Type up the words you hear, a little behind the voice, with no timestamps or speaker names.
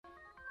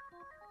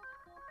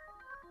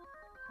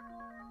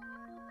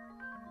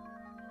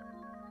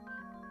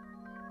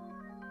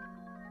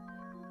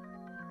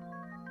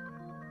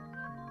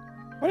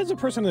Why does the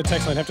person in the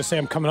text line have to say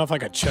I'm coming off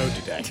like a chode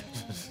today?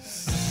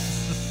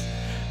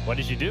 What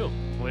did you do?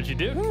 What did you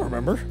do? I don't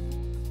remember.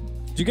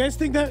 Do you guys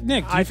think that,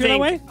 Nick? Do you feel that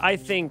way? I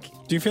think.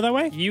 Do you feel that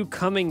way? You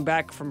coming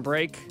back from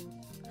break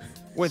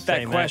with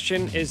Saying that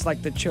question is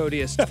like the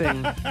chodiest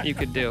thing you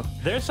could do.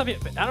 There's something,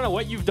 I don't know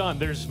what you've done.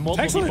 There's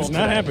multiple Excellent, people it's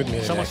not today. happened to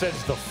me Someone today.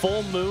 says the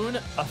full moon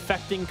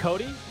affecting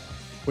Cody.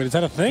 Wait, is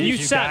that a thing? You you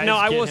sound guys no.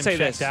 I get will him say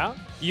checked this: out?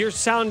 you're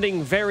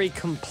sounding very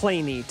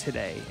complainy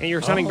today, and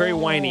you're sounding very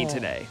whiny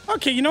today.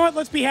 Okay, you know what?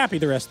 Let's be happy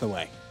the rest of the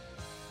way.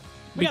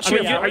 We got I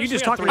mean, 3 are hours. you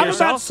just We got talking 3 to How hours.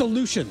 yourself? about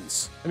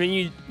solutions? I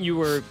mean, you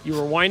were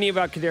whiny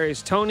about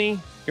Kadarius Toney.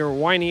 You were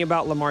whiny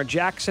about Lamar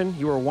Jackson.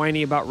 You were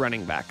whiny about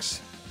running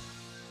backs.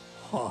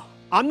 I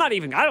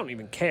don't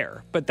even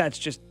care. But that's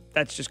just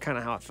kind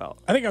of how it felt.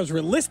 I think I was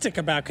realistic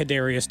about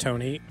Kadarius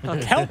Toney,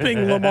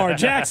 helping Lamar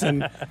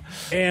Jackson,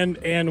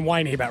 and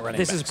whiny about running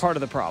This is backs. part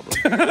of the problem.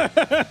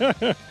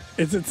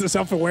 Is it the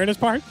self-awareness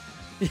part?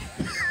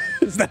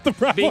 Is that the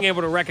problem? Being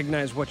able to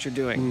recognize what you're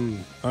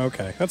doing.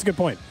 Okay, that's a good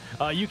point.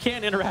 You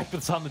can interact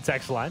with us on the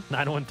text line,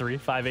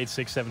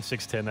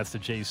 913-586-7610. That's the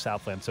Jay's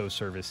Southland Tow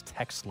Service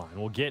text line.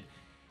 We'll get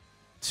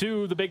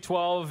to the Big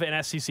 12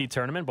 and SEC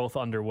tournament, both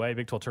underway.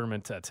 Big 12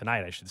 tournament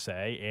tonight, I should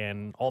say.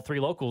 And all 3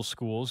 local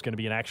schools going to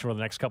be in action over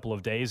the next couple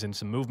of days and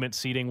some movement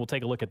seating. We'll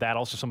take a look at that.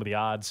 Also, some of the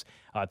odds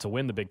to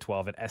win the Big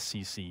 12 and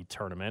SEC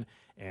tournament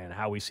and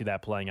how we see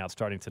that playing out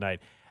starting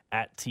tonight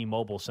at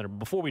T-Mobile Center.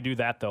 Before we do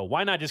that, though,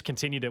 why not just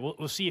continue to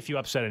we'll see if you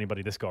upset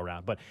anybody this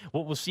go-around, but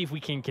we'll see if we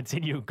can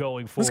continue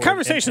going forward. This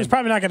conversation is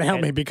probably not going to help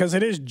and- me because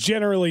it is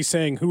generally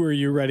saying, who are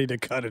you ready to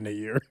cut in a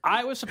year?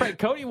 I was surprised.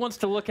 Cody wants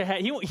to look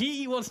ahead.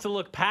 He wants to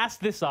look past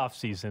this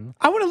offseason.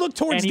 I want to look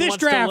towards And he this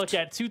wants draft to look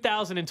at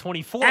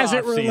 2024 as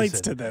it offseason.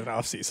 relates to that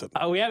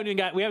offseason. We haven't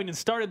even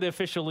started the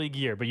official league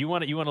year, but you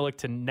want to look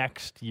to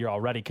next year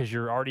already because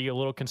you're already a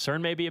little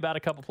concerned maybe about a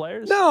couple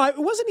players. No, it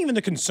wasn't even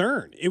the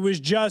concern. It was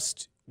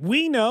just,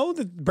 we know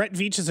that Brett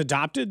Veach has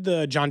adopted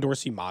the John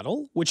Dorsey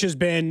model, which has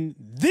been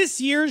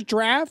this year's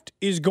draft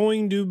is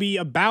going to be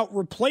about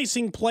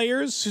replacing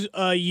players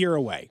a year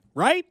away,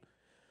 right?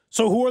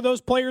 So who are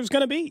those players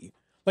going to be?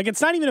 Like,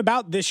 it's not even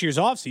about this year's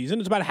offseason.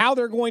 It's about how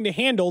they're going to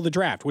handle the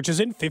draft, which is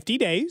in 50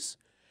 days.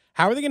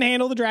 How are they going to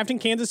handle the draft in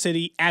Kansas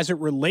City as it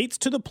relates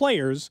to the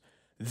players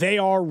they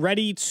are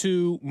ready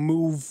to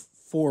move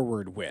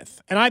forward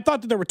with? And I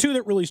thought that there were 2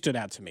 that really stood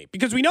out to me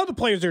because we know the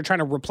players they're trying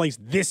to replace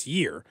this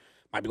year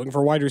might be looking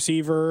for a wide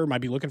receiver,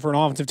 might be looking for an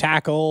offensive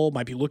tackle,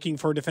 might be looking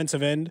for a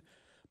defensive end.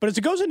 But as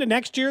it goes into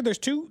next year, there's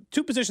two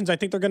positions I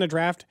think they're going to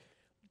draft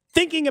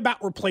thinking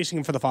about replacing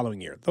him for the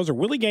following year. Those are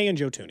Willie Gay and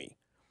Joe Thuney.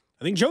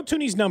 I think Joe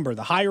Thuney's number,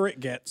 the higher it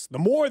gets, the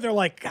more they're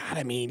like, God,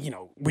 I mean,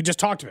 we just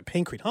talked about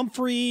paying Creed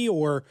Humphrey,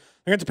 or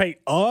they're going to pay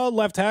a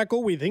left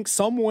tackle, we think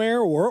somewhere,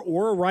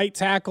 or a right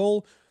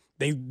tackle.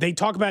 They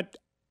talk about,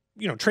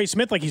 Trey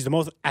Smith like he's the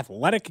most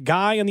athletic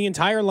guy on the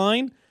entire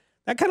line.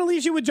 That kind of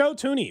leaves you with Joe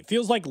Thuney. It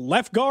feels like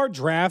left guard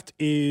draft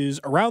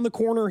is around the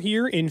corner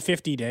here in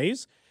 50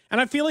 days.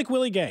 And I feel like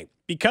Willie Gay,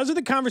 because of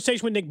the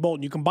conversation with Nick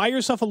Bolton, you can buy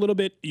yourself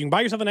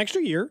an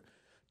extra year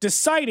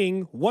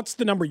deciding what's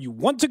the number you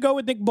want to go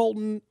with Nick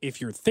Bolton if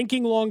you're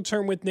thinking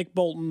long-term with Nick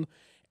Bolton.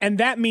 And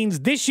that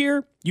means this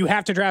year you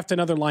have to draft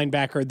another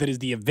linebacker that is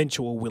the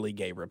eventual Willie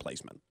Gay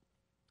replacement.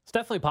 It's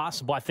definitely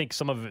possible. I think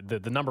some of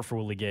it, the number for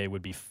Willie Gay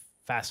would be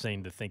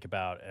fascinating to think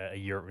about a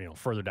year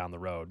further down the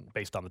road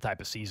based on the type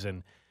of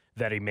season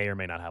that he may or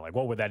may not have. Like,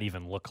 what would that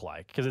even look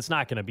like? Because it's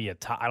not going to be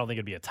I don't think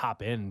it'd be a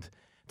top-end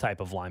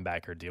type of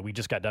linebacker deal. We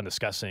just got done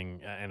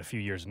discussing in a few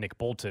years Nick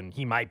Bolton.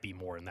 He might be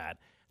more in that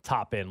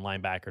top-end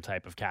linebacker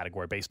type of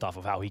category based off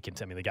of how he can.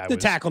 I mean, the guy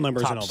was tackle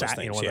numbers top and all those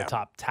things, one yeah. of the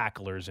top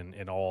tacklers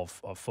in all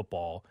of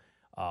football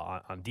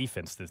on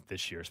defense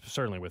this year,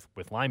 certainly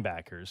with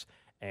linebackers.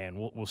 And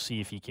we'll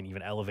see if he can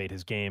even elevate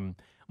his game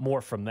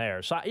more from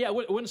there. So, yeah, it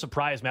wouldn't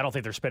surprise me. I don't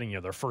think they're spending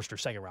their first or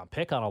second round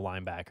pick on a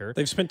linebacker.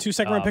 They've spent 2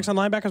 second-round picks on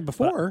linebackers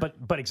before.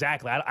 But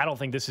exactly. I don't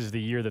think this is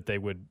the year that they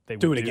would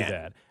do it again.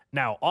 that.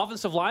 Now,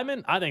 offensive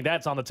lineman, I think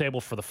that's on the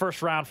table for the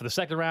first round, for the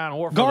second round,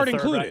 or for Guard the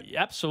third included. round.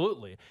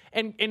 Absolutely.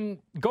 And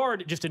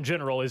guard, just in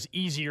general, is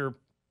easier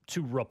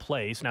to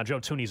replace. Now, Joe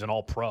Thuney's an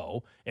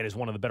all-pro and is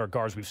one of the better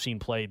guards we've seen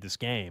play this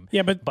game.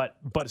 Yeah,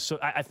 but so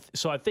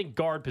I think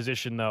guard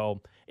position,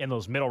 though, in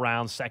those middle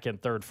rounds,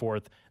 second, third,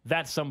 fourth,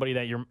 that's somebody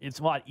that it's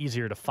a lot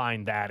easier to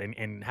find that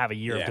and have a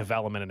year of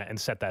development and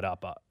set that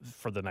up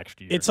for the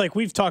next year. It's like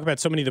we've talked about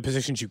so many of the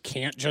positions you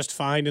can't just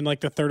find in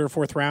like the third or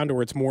fourth round,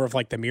 or it's more of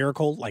like the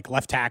miracle, like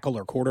left tackle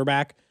or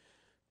quarterback.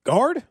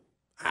 Guard?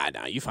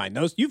 No, you find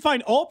those. You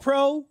find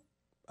all-pro,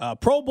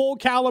 Pro Bowl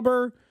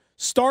caliber,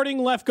 starting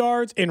left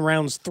guards in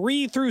rounds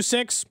 3 through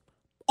 6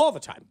 all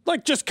the time,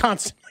 like just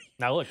constantly.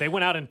 Now, look, they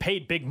went out and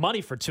paid big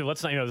money for 2.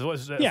 Let's not, it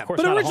was, of course,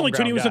 but not originally a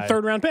Thuney was a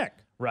third-round pick.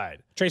 Right.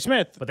 Trey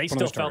Smith. But they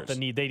still felt the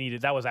need. They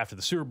needed, that was after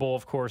the Super Bowl,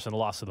 of course, and the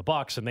loss to the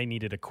Bucs, and they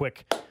needed a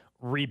quick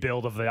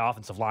rebuild of the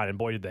offensive line, and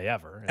boy, did they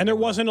ever. And there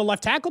wasn't a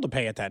left tackle to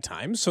pay at that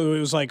time, so it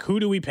was like, who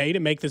do we pay to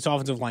make this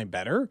offensive line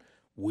better?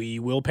 We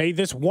will pay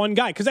this one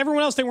guy, because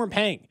everyone else they weren't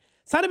paying.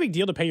 It's not a big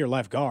deal to pay your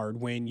left guard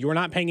when you're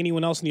not paying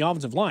anyone else in the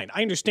offensive line.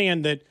 I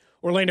understand that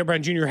Orlando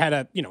Brown Jr. had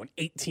an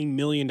 $18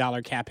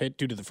 million cap hit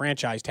due to the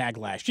franchise tag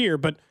last year,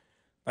 but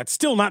that's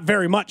still not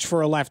very much for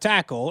a left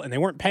tackle, and they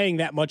weren't paying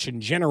that much in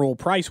general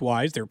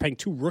price-wise. They were paying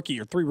 2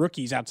 3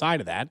 rookies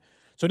outside of that.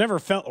 So it never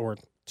felt, or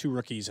 2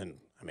 rookies and,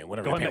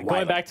 whatever.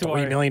 Going back to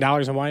 $3 million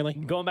in Wiley.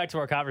 Going back to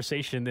our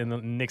conversation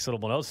in Nick's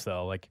little notes,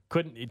 though, like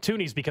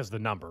Tooney's because of the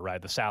number,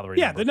 right? The salary.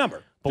 Yeah, number. the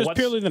number. But Just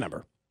purely the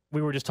number.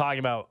 We were just talking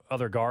about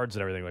other guards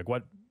and everything. Like,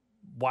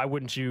 why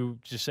wouldn't you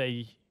just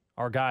say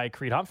our guy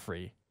Creed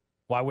Humphrey?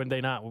 Why wouldn't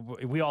they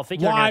not? We all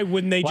think. Why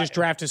wouldn't they just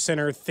draft a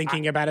center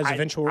thinking about his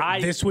eventual?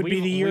 This would be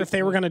the year if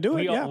they were going to do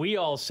it. We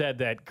all said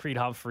that Creed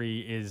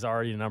Humphrey is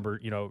already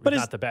but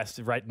not the best,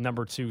 right?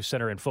 Number 2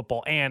 center in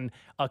football, and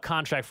a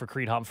contract for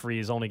Creed Humphrey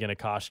is only going to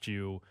cost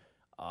you,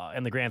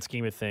 in the grand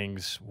scheme of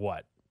things,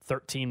 what?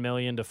 $13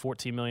 million to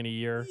 $14 million a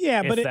year.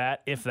 Yeah,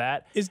 if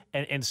that.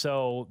 And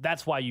so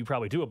that's why you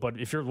probably do it. But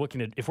if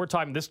we're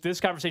talking this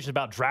conversation is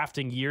about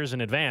drafting years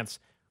in advance.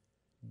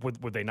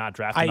 Would they not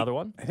draft another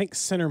one? I think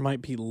center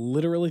might be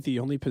literally the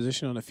only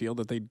position on the field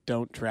that they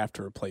don't draft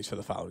to replace for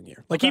the following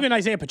year. Like even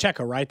Isaiah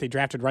Pacheco, right? They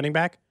drafted running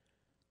back.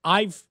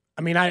 I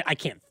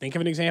can't think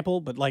of an example,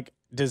 but like,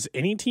 does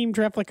any team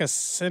draft like a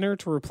center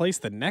to replace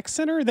the next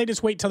center? Or they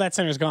just wait till that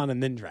center's gone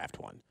and then draft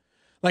one?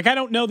 Like, I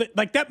don't know that.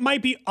 Like, that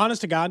might be, honest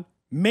to God,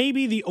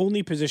 maybe the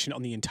only position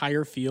on the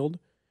entire field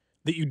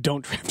that you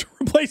don't draft a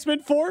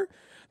replacement for.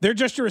 They're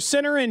just your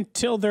center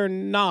until they're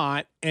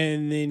not,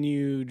 and then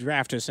you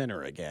draft a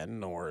center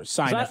again or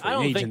sign a free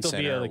agent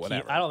center or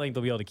whatever. I don't think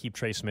they'll be able to keep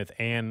Trey Smith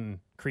and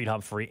Creed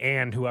Humphrey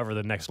and whoever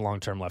the next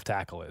long-term left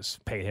tackle is.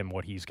 Pay him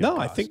what he's going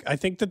to cost. I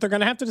think that they're going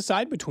to have to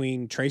decide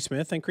between Trey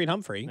Smith and Creed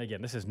Humphrey.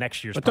 Again, this is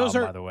next year's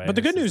problem, by the way. But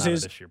the good news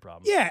is, this year's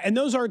problem. Yeah, and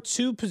those are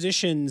 2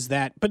 positions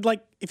that. But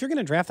like, if you're going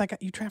to draft that guy,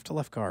 you draft a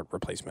left guard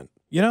replacement.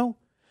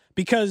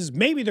 Because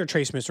maybe they're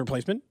Trey Smith's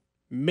replacement,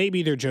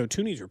 maybe they're Joe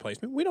Tooney's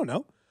replacement. We don't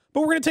know.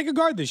 But we're going to take a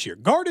guard this year.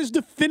 Guard is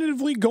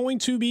definitively going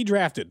to be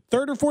drafted.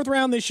 3rd or 4th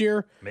round this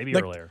year. Maybe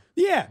earlier.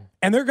 Yeah.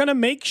 And they're going to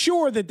make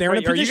sure that they're in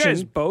a position. Are you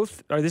guys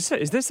both?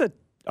 Is this a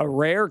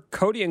rare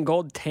Cody and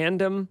Gold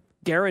tandem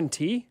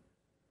guarantee?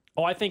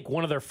 Oh, I think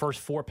one of their first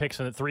 4 picks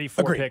in the 3,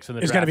 4 picks in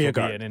the draft will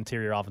be an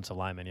interior offensive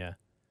lineman, yeah.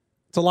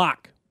 It's a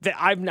lock.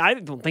 I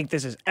don't think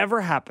this has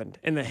ever happened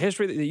in the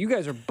history that you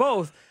guys are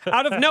both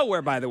out of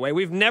nowhere, by the way.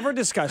 We've never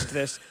discussed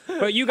this,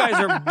 but you guys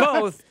are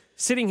both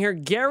sitting here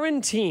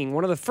guaranteeing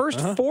one of the first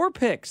 4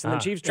 picks in the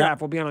Chiefs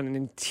draft will be on an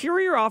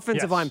interior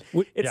offensive line.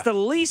 It's the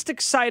least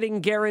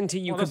exciting guarantee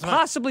you could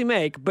possibly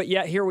make, but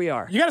yet here we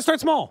are. You got to start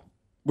small.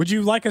 Would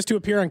you like us to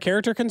appear on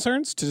Character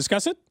Concerns to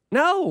discuss it?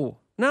 No.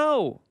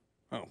 Oh,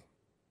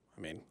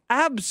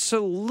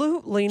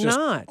 absolutely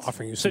not.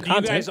 Offering you some do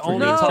you guys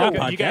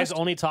content.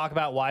 only talk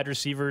about wide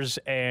receivers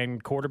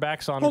and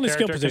quarterbacks on only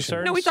Character skill position?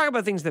 Concerns? No, we talk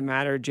about things that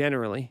matter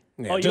generally.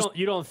 Yeah,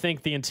 you don't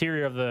think the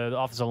interior of the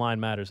offensive line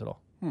matters at all?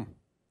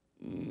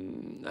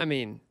 I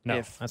mean,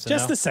 no, that's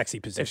just the sexy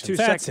positions.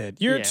 That's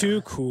it. You're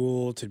too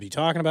cool to be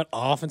talking about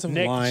offensive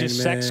linemen.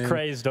 Just sex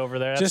crazed over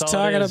there. Just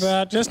talking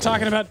about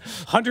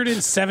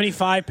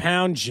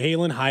 175-pound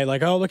Jalen Hyatt.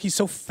 Like, oh, look, he's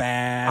so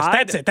fast.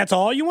 That's it. That's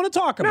all you want to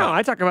talk about. No,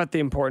 I talk about the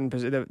important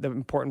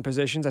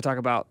positions. I talk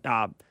about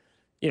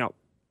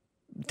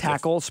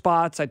tackle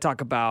spots. I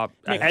talk about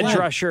edge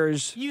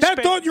rushers.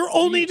 You're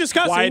only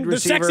discussing the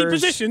sexy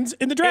positions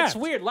in the draft.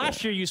 It's weird.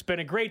 Last year, you spent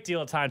a great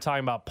deal of time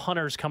talking about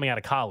punters coming out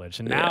of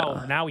college, and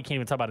now we can't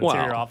even talk about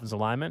interior offensive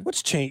linemen.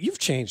 What's changed? You've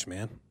changed,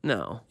 man.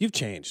 No, you've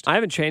changed. I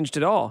haven't changed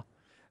at all.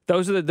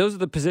 Those are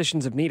the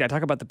positions of need. I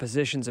talk about the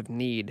positions of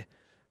need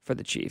for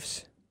the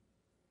Chiefs.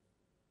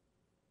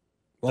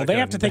 Well, they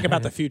have to think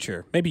about the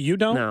future. Maybe you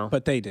don't,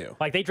 but they do.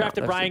 Like they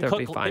drafted Brian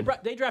Cook.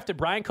 They drafted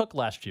Brian Cook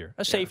last year,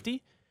 a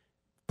safety.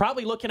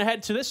 Probably looking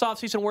ahead to this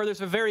offseason where there's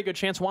a very good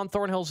chance Juan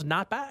Thornhill's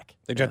not back.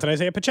 They drafted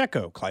Isaiah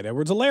Pacheco. Clyde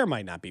Edwards-Helaire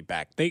might not be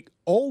back. They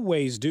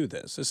always do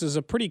this. This is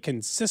a pretty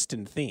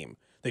consistent theme.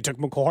 They took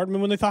McCole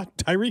Hardman when they thought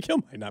Tyreek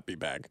Hill might not be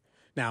back.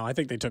 Now, I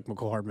think they took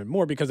McCole Hardman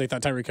more because they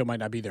thought Tyreek Hill might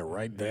not be there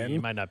right then. He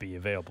might not be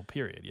available,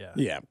 period, yeah.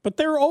 Yeah, but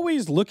they're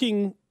always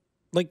looking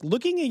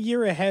a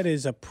year ahead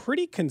is a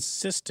pretty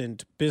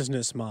consistent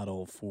business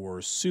model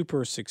for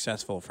super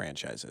successful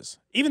franchises.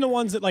 Even the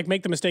ones that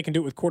make the mistake and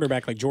do it with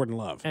quarterback like Jordan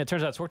Love. And it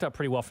turns out it's worked out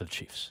pretty well for the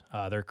Chiefs.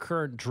 Their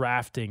current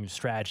drafting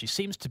strategy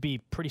seems to be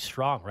pretty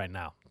strong right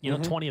now.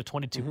 20 of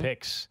 22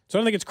 picks. So I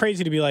don't think it's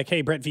crazy to be like,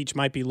 hey, Brett Veach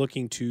might be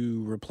looking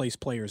to replace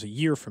players a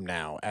year from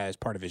now as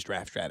part of his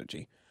draft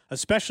strategy.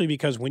 Especially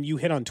because when you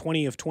hit on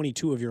 20 of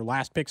 22 of your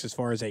last picks as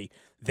far as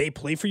they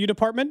play for you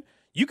department,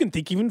 you can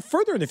think even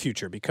further in the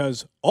future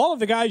because all of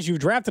the guys you've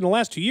drafted in the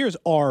last 2 years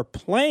are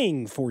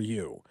playing for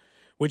you,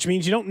 which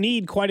means you don't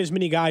need quite as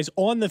many guys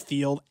on the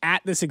field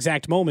at this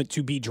exact moment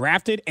to be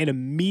drafted and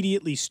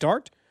immediately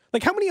start.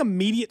 Like, how many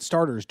immediate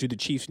starters do the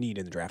Chiefs need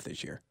in the draft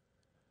this year?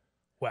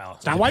 Well,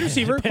 it's not wide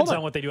receiver. Depends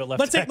on what they do at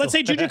left tackle. Let's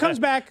say Juju comes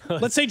back.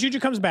 Let's say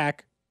Juju comes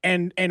back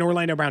and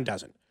Orlando Brown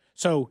doesn't.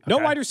 So no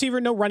Okay. wide receiver,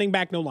 no running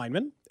back, no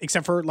lineman,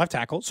 except for left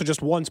tackle. So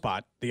just one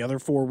spot. The other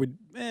four would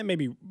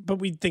maybe, but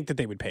we think that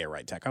they would pay a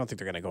right tackle. I don't think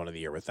they're going to go into the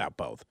year without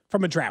both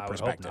from a draft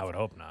perspective. I would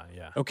hope not,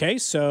 yeah. Okay,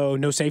 so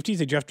no safeties.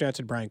 They just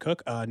drafted Brian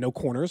Cook. No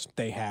corners.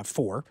 They have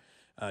 4.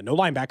 No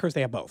linebackers.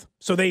 They have both.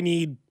 So they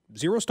need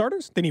 0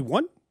 starters. They need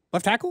 1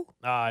 left tackle.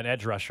 An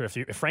edge rusher.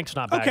 If Frank's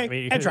not back, Okay, I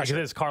mean, edge rusher.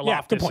 It's Karlaftis,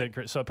 Yeah, good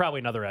point. so probably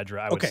another edge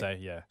rusher, I would say,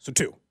 yeah. So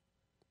 2.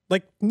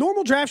 Like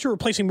normal drafts, you're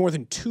replacing more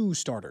than 2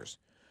 starters.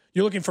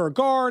 You're looking for a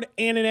guard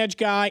and an edge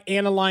guy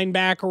and a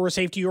linebacker or a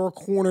safety or a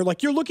corner.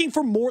 Like you're looking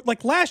for more.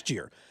 Like last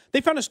year, they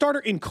found a starter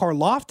in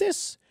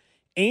Karlaftis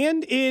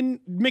and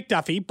in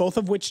McDuffie, both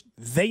of which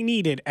they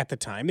needed at the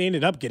time. They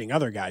ended up getting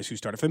other guys who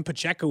started. And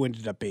Pacheco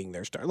ended up being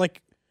their starter.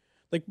 Like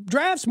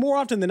drafts more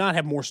often than not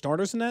have more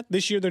starters than that.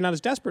 This year, they're not as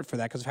desperate for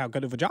that because of how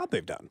good of a job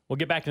they've done. We'll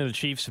get back into the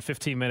Chiefs in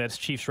 15 minutes.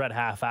 Chiefs Red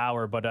half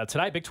hour. But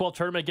tonight, Big 12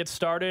 tournament gets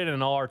started,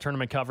 and all our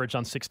tournament coverage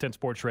on 610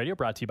 Sports Radio,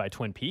 brought to you by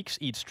Twin Peaks.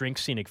 Eats,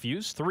 drinks, scenic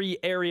views. 3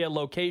 area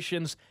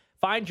locations.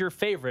 Find your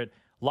favorite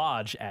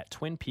lodge at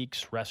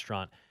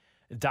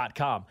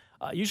twinpeaksrestaurant.com.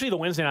 Usually the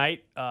Wednesday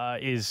night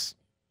is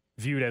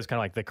viewed as kind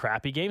of like the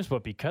crappy games,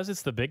 but because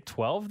it's the Big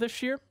 12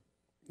 this year,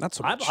 Not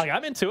so much.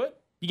 I'm into it.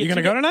 You going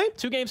to go tonight?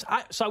 2 games.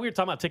 So we were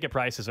talking about ticket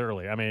prices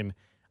earlier. I mean,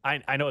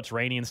 I know it's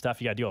rainy and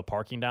stuff. You got to deal with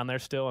parking down there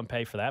still and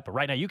pay for that. But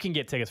right now, you can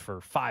get tickets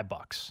for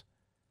 $5.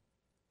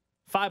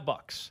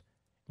 $5.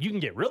 You can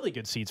get really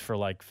good seats for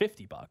like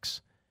 $50.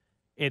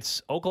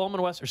 It's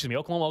Oklahoma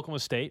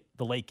State,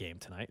 the late game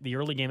tonight. The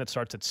early game that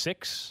starts at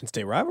 6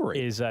 State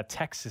rivalry is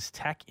Texas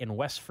Tech in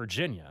West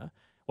Virginia.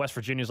 West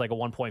Virginia's like a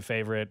 1-point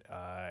favorite,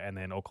 and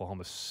then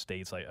Oklahoma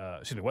State's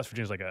West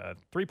Virginia's like a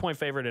 3-point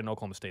favorite, and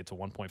Oklahoma State's a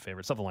 1-point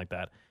favorite, something like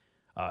that.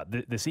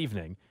 This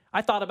evening,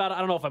 I thought about it. I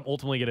don't know if I'm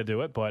ultimately going to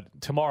do it, but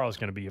tomorrow is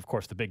going to be, of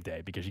course, the big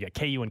day because you got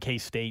KU and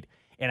K-State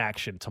in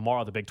action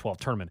tomorrow, the Big 12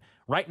 tournament.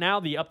 Right now,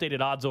 the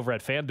updated odds over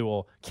at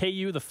FanDuel: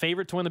 KU, the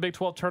favorite to win the Big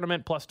 12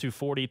 tournament, plus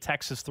 240.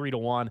 Texas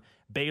 3-1.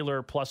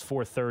 Baylor plus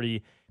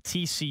 430.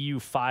 TCU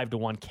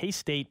 5-1.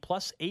 K-State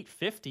plus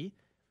 850.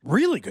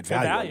 Really good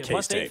value on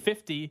Plus K-State.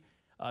 850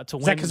 to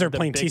win. Is that because they're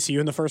playing big, TCU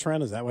in the first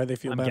round? Is that why they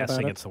feel I'm bad about it?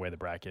 guessing it's the way the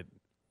bracket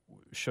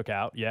shook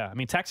out. Yeah, I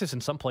mean, Texas in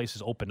some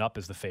places opened up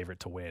as the favorite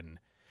to win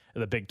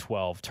the Big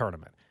 12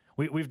 tournament.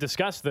 We've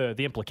discussed the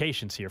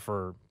implications here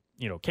for,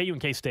 KU and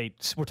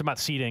K-State. We're talking about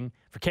seeding.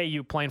 For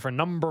KU, playing for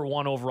number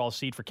 1 overall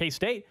seed. For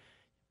K-State,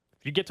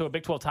 if you get to a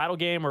Big 12 title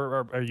game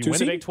or you win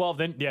the Big 12,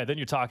 then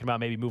you're talking about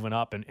maybe moving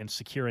up and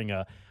securing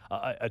a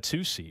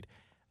 2 seed.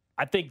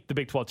 I think the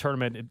Big 12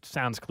 tournament, it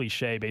sounds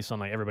cliche based on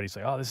like everybody's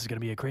like, oh, this is going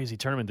to be a crazy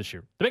tournament this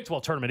year. The Big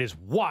 12 tournament is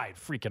wide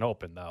freaking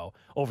open, though,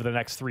 over the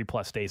next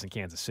 3+ days in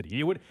Kansas City.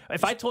 You would,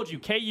 if I told you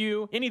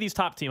KU, any of these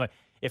top teams, like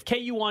if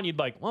KU won, you'd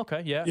be like, well,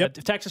 okay, yeah. Yep.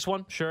 If Texas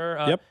won, sure.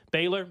 Yep.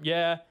 Baylor,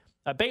 yeah.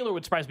 Baylor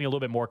would surprise me a little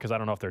bit more because I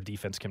don't know if their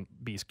defense can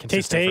be consistent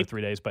K-State. for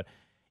 3 days. But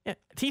yeah,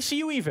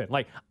 TCU even.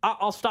 Like,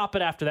 I'll stop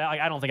it after that.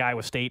 Like, I don't think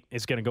Iowa State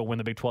is going to go win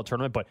the Big 12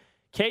 tournament, but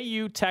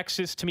KU,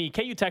 Texas,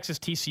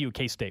 TCU,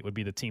 K-State would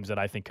be the teams that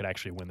I think could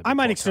actually win the Big 12 I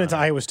might extend it to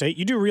tournament. Iowa State.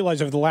 You do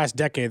realize over the last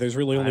decade, there's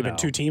really only I been know.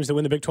 2 teams that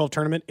win the Big 12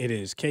 tournament. It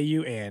is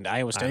KU and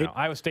Iowa I State. know.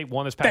 Iowa State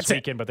won this past That's it.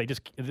 weekend, but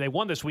they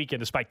won this weekend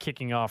despite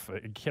kicking off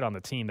a kid on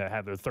the team that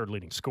had their 3rd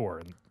leading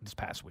scorer this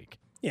past week.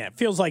 Yeah, it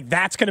feels like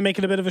that's going to make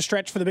it a bit of a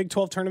stretch for the Big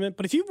 12 tournament.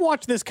 But if you've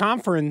watched this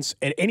conference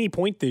at any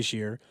point this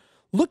year,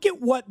 look at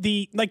what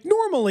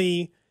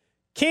normally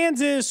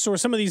Kansas or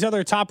some of these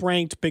other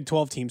top-ranked Big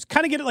 12 teams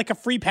kind of get like a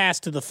free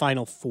pass to the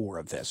Final Four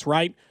of this,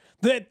 right?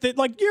 That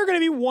like you're going to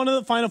be one of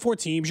the Final Four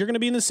teams. You're going to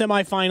be in the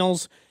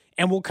semifinals,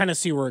 and we'll kind of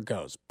see where it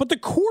goes. But the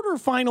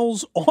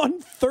quarterfinals on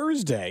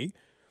Thursday,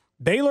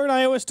 Baylor and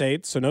Iowa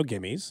State, so no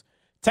gimmies.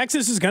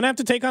 Texas is going to have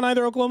to take on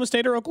either Oklahoma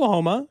State or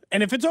Oklahoma.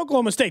 And if it's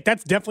Oklahoma State,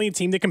 that's definitely a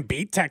team that can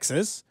beat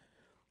Texas.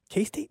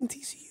 K-State and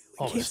TCU.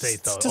 Oklahoma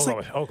State, though. Just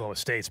Oklahoma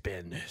State's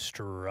been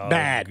struggling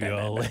Bad.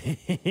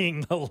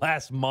 the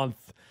last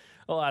month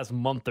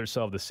or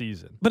so of the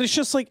season. But it's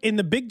just like in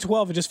the Big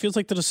 12, it just feels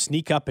like they'll just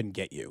sneak up and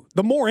get you.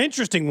 The more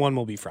interesting one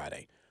will be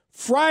Friday.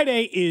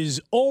 Friday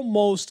is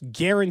almost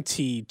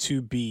guaranteed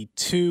to be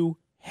 2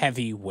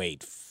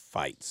 heavyweight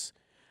fights.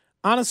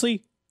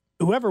 Honestly,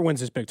 whoever wins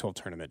this Big 12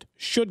 tournament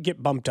should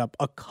get bumped up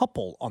a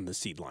couple on the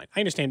seed line. I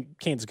understand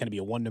Kansas is going to be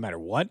a 1 no matter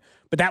what,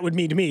 but that would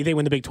mean to me they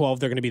win the Big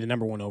 12, they're going to be the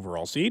number 1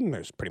 overall seed, and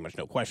there's pretty much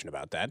no question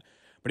about that.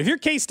 But if you're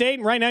K-State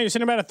and right now you're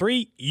sitting about a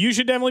 3, you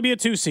should definitely be a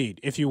 2 seed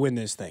if you win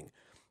this thing.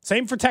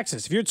 Same for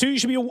Texas. If you're 2, you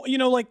should be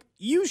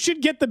you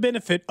should get the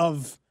benefit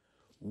of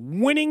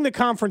winning the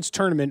conference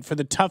tournament for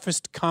the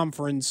toughest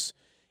conference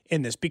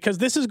in this, because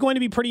this is going to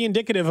be pretty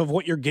indicative of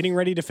what you're getting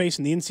ready to face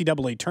in the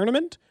NCAA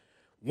tournament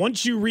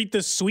once you reach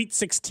the Sweet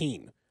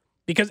 16.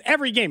 Because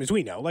every game, as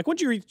we know, like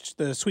once you reach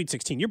the Sweet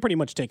 16, you're pretty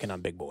much taking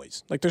on big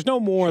boys. Like there's no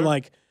more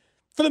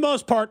for the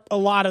most part, a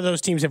lot of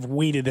those teams have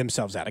weeded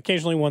themselves out.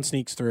 Occasionally one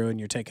sneaks through and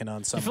you're taking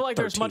on some. I feel like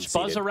there's much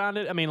buzz seeded. around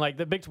it. I mean, like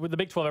the Big 12,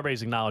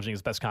 everybody's acknowledging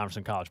is the best conference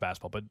in college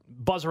basketball, but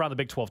buzz around the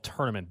Big 12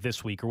 tournament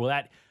this week, or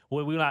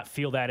will we not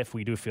feel that if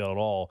we do feel it at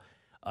all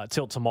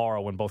till tomorrow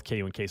when both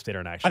KU and K-State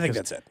are in action? I think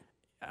that's it.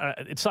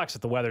 it sucks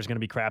that the weather's going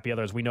to be crappy.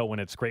 Otherwise, we know when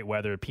it's great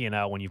weather,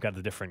 P&L, when you've got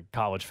the different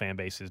college fan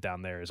bases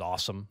down there is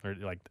awesome. Or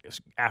like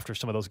after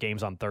some of those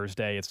games on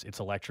Thursday, it's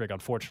electric.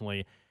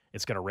 Unfortunately,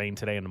 it's going to rain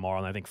today and tomorrow,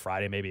 and I think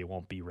Friday maybe it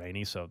won't be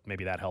rainy, so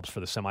maybe that helps for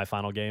the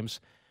semifinal games.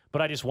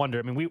 But I just wonder.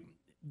 I mean,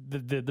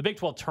 the Big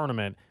 12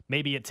 tournament,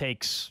 maybe it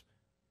takes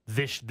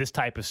this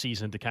type of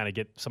season to kind of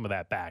get some of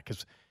that back,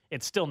 because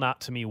it's still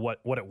not to me what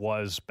it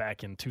was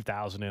back in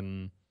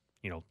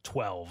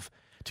 2012,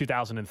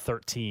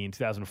 2013,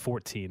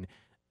 2014.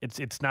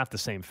 It's not the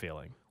same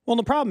feeling. Well,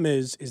 the problem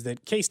is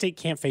that K-State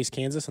can't face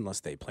Kansas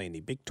unless they play in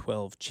the Big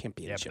 12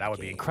 championship. Yeah, but that would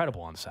game. be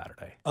incredible on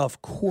Saturday.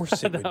 Of course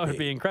it would be. That would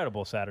be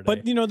incredible Saturday.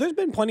 But, there's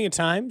been plenty of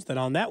times that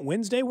on that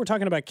Wednesday, we're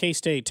talking about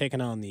K-State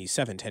taking on the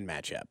 7-10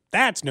 matchup.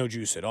 That's no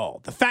juice at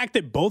all. The fact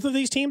that both of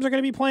these teams are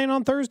going to be playing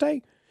on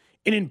Thursday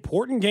in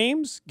important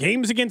games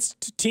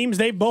against teams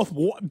they've both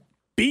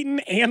beaten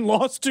and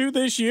lost to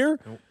this year.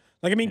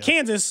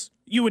 Kansas,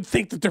 you would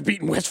think that they're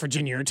beating West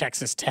Virginia or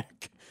Texas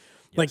Tech.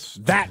 Yes.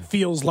 That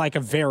feels like a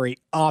very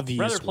obvious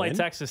rather play win.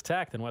 Texas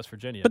Tech than West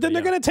Virginia. But then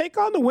they're going to take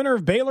on the winner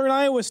of Baylor and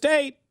Iowa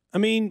State. I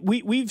mean,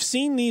 we've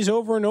seen these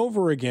over and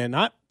over again.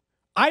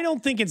 I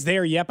don't think it's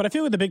there yet, but I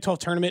feel with the Big 12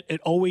 tournament,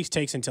 it always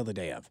takes until the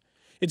day of.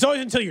 It's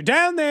always until you're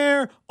down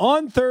there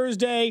on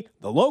Thursday,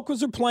 the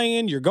locals are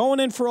playing, you're going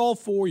in for all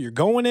four, you're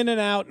going in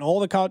and out, and all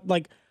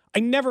the I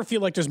never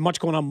feel like there's much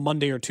going on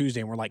Monday or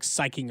Tuesday, and we're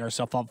psyching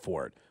ourselves up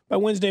for it. By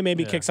Wednesday,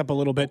 maybe kicks up a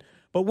little bit.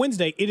 But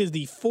Wednesday, it is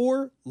the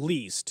 4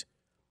 least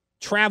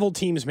travel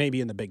teams maybe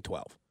in the Big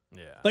 12.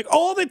 Yeah.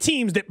 All the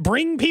teams that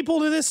bring people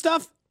to this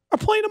stuff are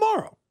playing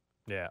tomorrow.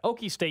 Yeah.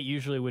 Okie State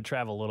usually would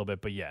travel a little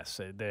bit, but yes,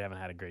 they haven't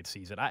had a great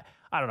season. I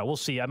don't know. We'll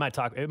see. I might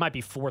talk. It might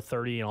be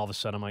 4:30, and all of a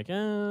sudden I'm like,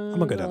 I'm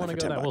going to go down there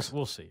for $10.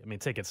 We'll see. I mean,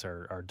 tickets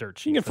are dirt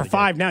cheap. You can get for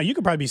 $5 now. You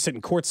could probably be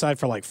sitting courtside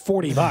for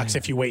 $40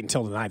 if you wait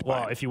until the night.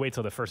 Well, if you wait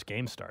till the first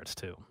game starts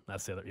too,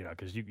 that's the other.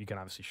 Because you can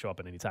obviously show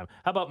up at any time.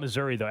 How about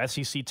Missouri though?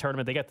 SEC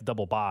tournament, they got the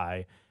double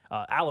bye.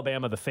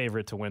 Alabama, the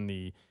favorite to win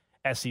the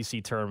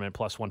SEC tournament,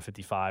 plus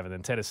 155, and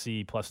then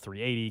Tennessee plus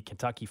 380.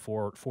 Kentucky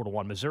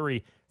 4-1.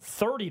 Missouri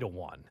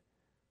 30-1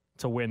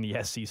 to win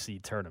the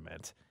SEC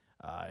tournament.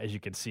 As you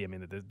can see, I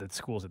mean, the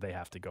schools that they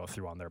have to go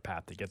through on their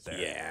path to get there.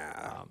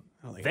 Yeah.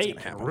 They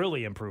can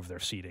really improve their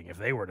seeding if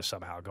they were to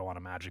somehow go on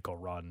a magical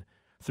run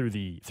through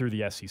the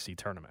SEC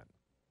tournament.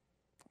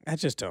 I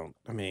just don't.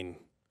 I mean,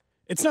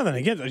 it's nothing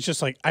against. It's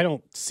just I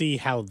don't see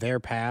how their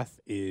path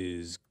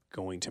is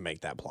going to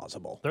make that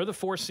plausible. They're the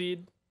 4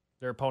 seed.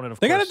 Their opponent,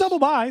 they got a double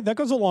bye. That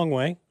goes a long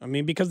way. I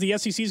mean, because the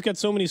SEC's got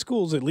so many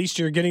schools, at least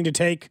you're getting to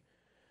take,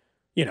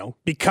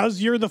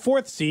 because you're the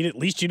 4th seed, at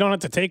least you don't have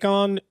to take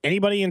on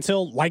anybody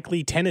until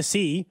likely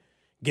Tennessee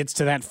gets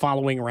to that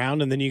following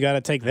round, and then you got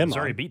to take them on.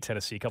 Missouri beat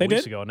Tennessee a couple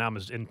weeks ago,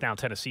 and now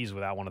Tennessee's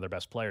without one of their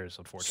best players,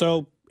 unfortunately.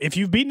 So if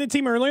you've beaten a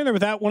team earlier and they're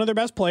without one of their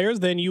best players,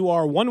 then you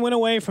are 1 win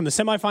away from the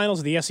semifinals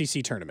of the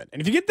SEC tournament.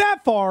 And if you get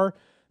that far,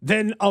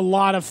 then a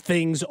lot of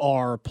things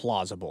are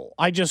plausible.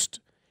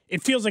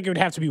 It feels like it would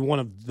have to be one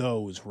of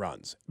those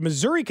runs.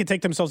 Missouri could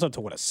take themselves up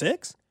to, a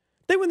 6?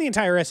 They win the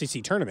entire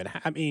SEC tournament.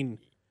 I mean,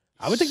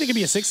 I would think they could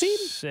be a 6 seed.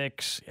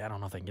 6. Yeah, I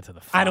don't know if they can get to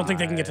the 5. I don't think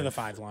they can get to the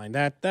 5 line.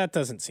 That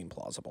doesn't seem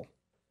plausible.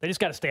 They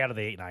just got to stay out of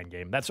the 8-9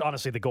 game. That's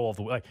honestly the goal of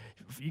the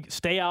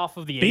stay off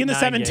of the 8-9 be in the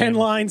 7-10 game.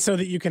 line so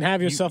that you can have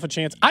yourself a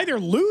chance. Either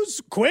lose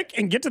quick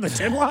and get to the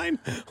 10 line,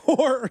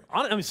 or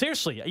I mean,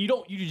 seriously,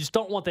 you just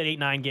don't want that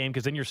 8-9 game,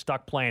 because then you're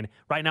stuck playing.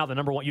 Right now, the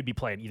number one, you'd be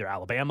playing either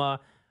Alabama,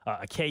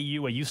 a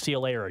KU, a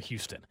UCLA, or a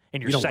Houston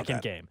in your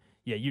second game.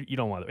 Yeah, you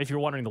don't want it. If you're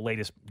wondering, the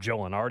latest Joe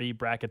Lunardi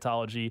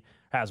bracketology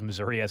has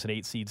Missouri as an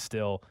 8 seed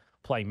still,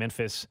 playing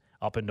Memphis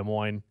up in Des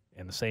Moines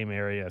in the same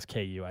area as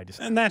KU.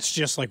 And that's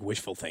just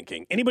wishful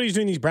thinking. Anybody who's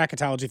doing these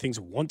bracketology things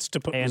wants to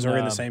put Missouri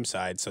on the same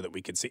side so that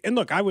we could see. And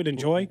look, I would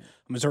enjoy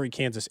a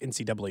Missouri-Kansas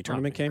NCAA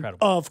tournament game.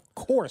 Of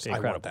course, I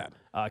want that.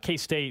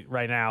 K-State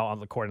right now,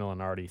 according to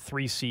Lunardi,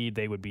 3 seed,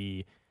 they would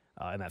be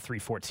in that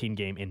 3-14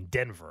 game in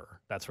Denver.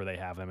 That's where they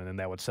have them, and then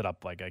that would set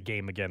up a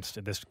game against,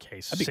 in this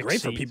case, that'd be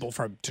great for people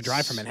to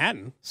drive from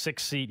Manhattan.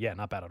 6 seed, yeah,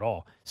 not bad at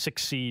all.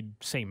 6 seed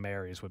St.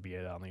 Mary's would be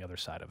on the other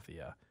side of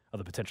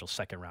the potential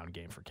second-round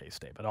game for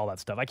K-State. But all that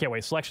stuff, I can't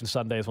wait. Selection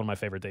Sunday is one of my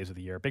favorite days of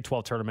the year. Big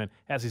 12 tournament,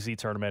 SEC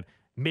tournament,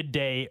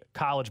 midday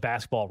college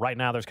basketball. Right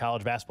now, there's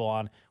college basketball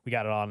on. We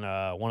got it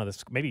on one of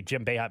the, maybe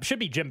Jim Boeheim. Should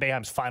be Jim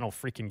Boeheim's final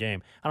freaking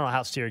game. I don't know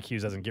how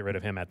Syracuse doesn't get rid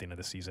of him at the end of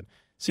the season.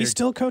 He's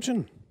still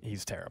coaching?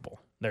 He's terrible.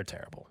 They're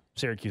terrible.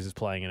 Syracuse is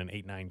playing in an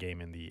 8-9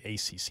 game in the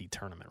ACC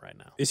tournament right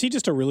now. Is he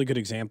just a really good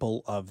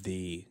example of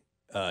the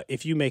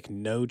if you make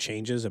no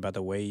changes about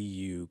the way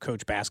you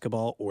coach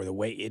basketball or the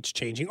way it's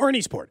changing, or any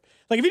sport,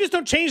 if you just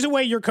don't change the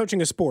way you're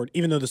coaching a sport,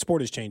 even though the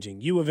sport is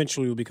changing, you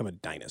eventually will become a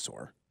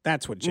dinosaur.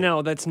 That's what Jim.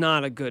 No, that's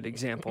not a good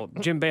example.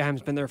 Jim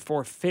Boeheim's been there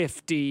for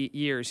 50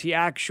 years. He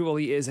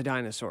actually is a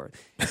dinosaur.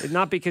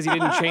 Not because he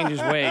didn't change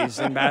his ways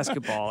in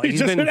basketball. He's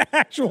just been an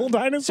actual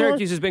dinosaur.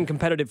 Syracuse has been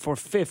competitive for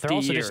 50 years. They're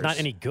also just not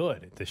any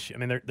good this year.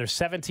 I mean, they're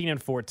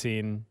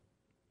 17-14.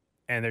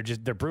 and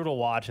they're brutal to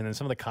watch. And then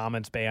some of the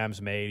comments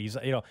Boeheim's made, he's,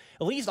 at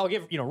least I'll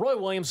give, Roy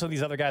Williams, some of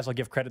these other guys I'll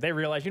give credit. They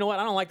realize, you know what,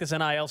 I don't like this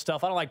NIL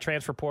stuff. I don't like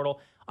transfer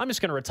portal. I'm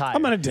just going to retire.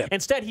 I'm going to dip.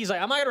 Instead, he's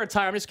like, I'm not going to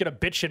retire. I'm just going to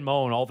bitch and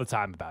moan all the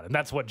time about it. And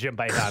that's what Jim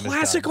Boeheim has done.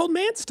 Classic old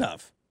man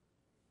stuff.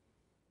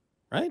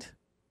 Right?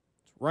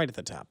 It's right at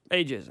the top.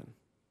 Ageism.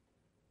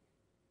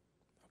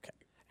 Okay.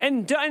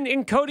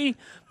 And Cody,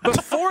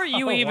 before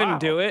you even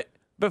do it,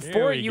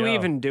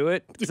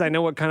 because I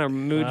know what kind of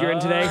mood you're in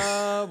today,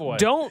 boy.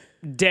 don't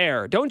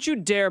you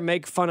dare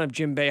make fun of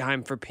Jim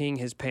Boeheim for peeing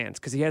his pants,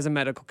 because he has a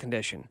medical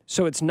condition.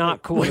 So it's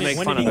not cool to make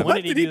fun of him. When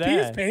did he do pee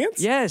his that?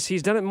 pants? Yes,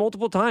 he's done it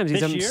multiple times.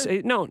 This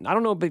year? No, I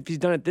don't know if he's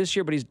done it this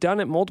year, but he's done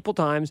it multiple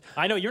times.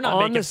 I know you're not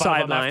on making the fun of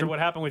him sideline. after what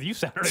happened with you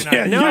Saturday night.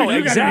 Yeah, No, you gotta be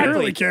exactly.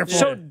 really careful.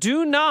 So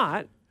do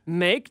not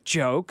make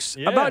jokes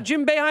about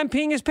Jim Boeheim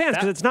peeing his pants,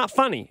 because it's not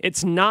funny.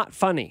 It's not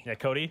funny. Yeah,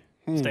 Cody,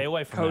 stay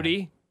away from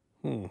Cody.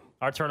 that.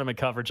 Our tournament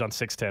coverage on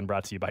 610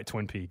 brought to you by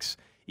Twin Peaks.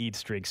 Eat,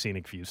 Drink,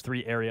 Scenic Views.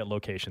 3 area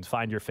locations.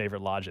 Find your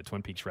favorite lodge at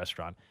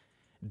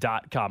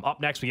TwinPeaksRestaurant.com.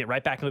 Up next, we get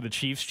right back into the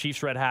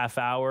Chiefs Red Half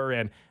Hour.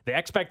 And the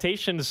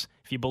expectations,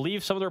 if you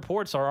believe some of the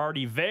reports, are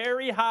already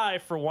very high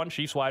for one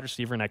Chiefs wide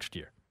receiver next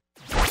year.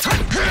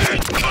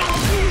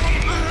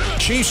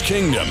 Chiefs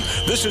Kingdom.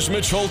 This is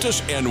Mitch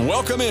Holtis, and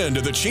welcome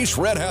into the Chiefs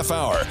Red Half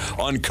Hour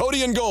on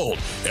Cody and Gold.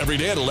 Every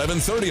day at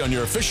 11:30 on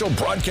your official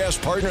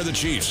broadcast partner of the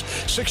Chiefs,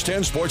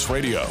 610 Sports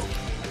Radio.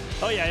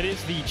 Oh, yeah, it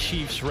is the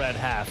Chiefs Red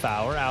Half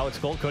Hour. Alex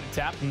Gold, Cody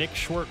Tapp, Nick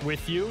Short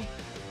with you.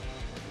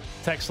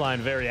 Text line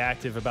very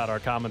active about our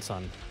comments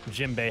on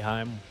Jim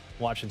Boeheim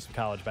watching some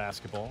college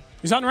basketball.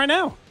 He's on right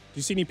now. Do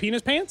you see any pee in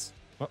his pants?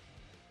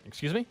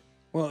 Excuse me?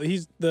 Well,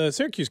 the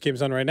Syracuse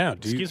game's on right now.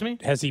 Excuse me?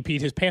 Has he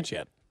peed his pants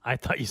yet? I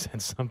thought you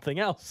said something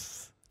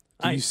else.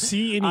 Do you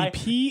see any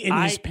pee in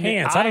his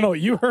pants? I don't know what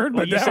you heard,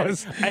 but that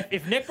was.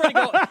 If Nick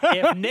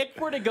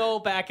were to go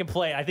back and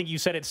play, I think you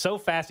said it so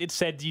fast. It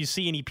said, "Do you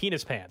see any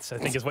penis pants?" I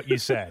think is what you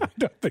said. I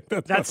don't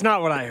think That's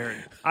not what I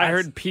heard. I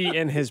heard pee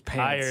in his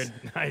pants.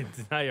 I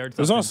heard. It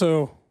was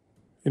also,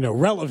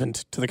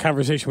 relevant to the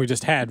conversation we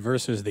just had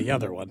versus the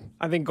other one.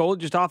 I think Gold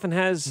just often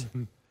has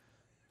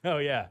Oh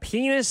yeah,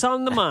 penis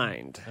on the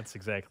mind. that's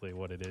exactly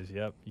what it is.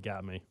 Yep, you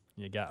got me.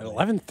 At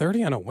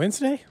 11:30 on a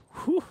Wednesday?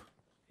 Whew.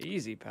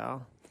 Easy,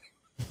 pal.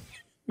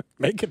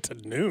 Make it to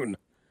noon.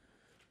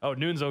 Oh,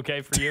 noon's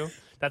okay for you.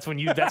 That's when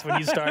you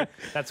start.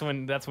 That's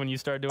when you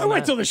start doing. I wait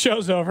that? till the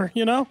show's over.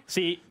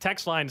 See,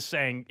 text line's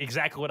saying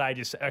exactly what I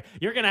just said.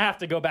 You're gonna have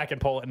to go back and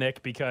pull it,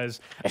 Nick, because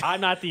I'm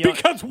not the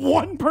because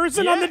one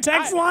person on the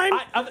text line.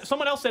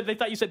 Someone else said they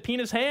thought you said pee in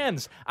his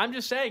hands. I'm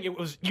just saying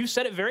you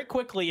said it very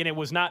quickly, and it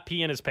was not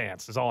pee in his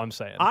pants. Is all I'm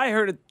saying. I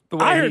heard it the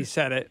way he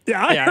said it.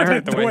 Yeah, I heard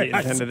it the way he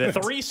intended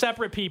it. Three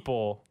separate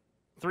people.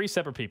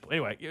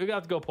 Anyway, you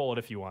have to go pull it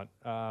if you want.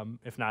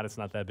 If not, it's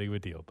not that big of a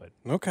deal. But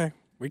Okay,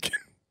 we can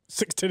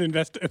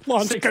 610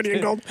 launch a Cody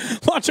and Gold.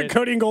 Launch a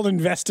Cody and Gold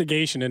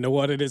investigation into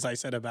what it is I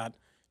said about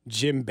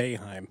Jim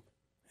Boeheim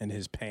and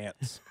his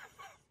pants.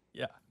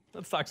 yeah,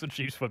 let's talk some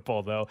Chiefs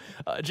football though.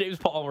 James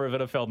Palmer of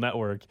NFL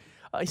Network.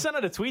 He sent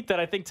out a tweet that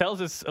I think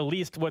tells us at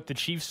least what the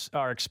Chiefs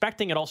are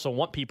expecting and also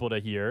want people to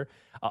hear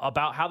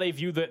about how they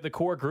view the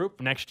core group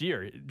next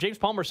year. James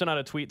Palmer sent out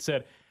a tweet,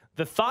 said,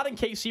 the thought in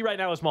KC right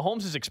now is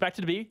Mahomes is expected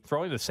to be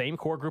throwing the same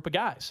core group of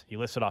guys. He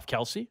listed off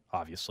Kelsey,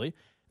 obviously.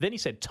 Then he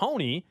said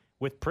Tony,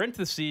 with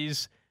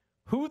parentheses,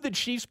 who the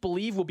Chiefs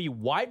believe will be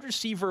wide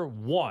receiver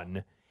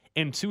 1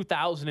 in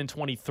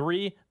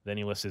 2023. Then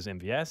he lists his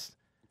MVS.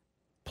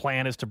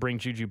 Plan is to bring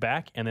Juju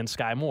back, and then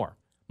Sky Moore.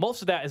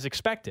 Most of that is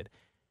expected.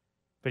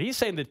 But he's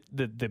saying that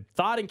the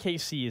thought in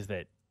KC is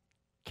that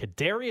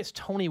Kadarius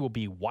Toney will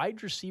be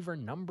wide receiver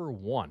number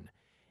 1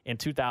 in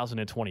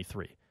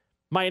 2023.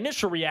 My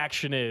initial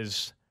reaction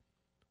is,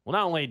 well,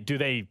 not only do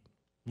they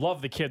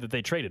love the kid that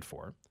they traded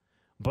for,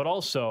 but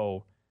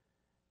also,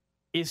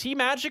 is he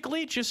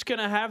magically just going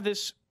to have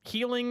this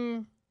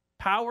healing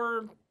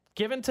power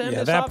given to him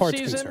this that part's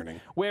offseason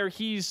concerning. where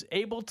he's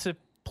able to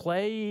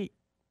play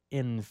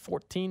in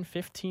 14,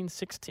 15,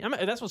 16?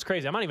 That's what's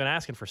crazy. I'm not even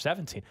asking for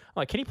 17. I'm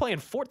like, can he play in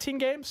 14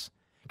 games?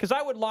 Because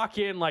I would lock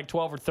in like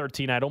 12 or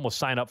 13. I'd almost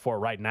sign up for it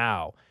right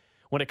now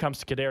when it comes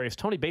to Kadarius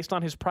Toney based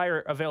on his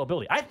prior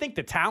availability. I think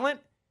the talent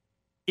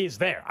is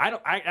there. I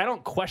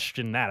don't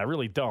question that. I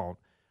really don't.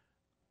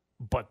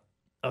 But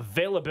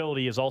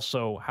availability is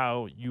also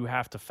how you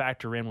have to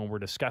factor in when we're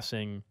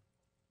discussing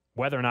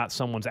whether or not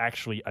someone's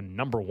actually a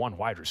number 1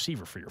 wide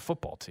receiver for your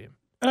football team.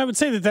 And I would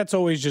say that that's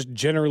always just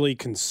generally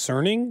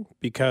concerning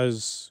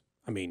because,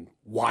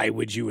 why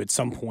would you at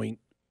some point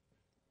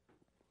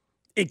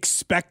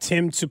expect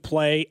him to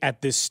play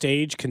at this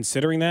stage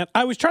considering that?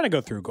 I was trying to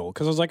go through Gold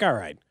because I was like, all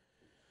right,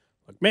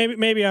 look,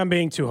 maybe I'm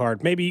being too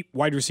hard. Maybe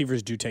wide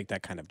receivers do take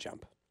that kind of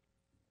jump.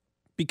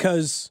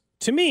 Because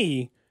to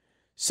me,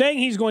 saying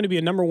he's going to be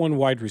a number 1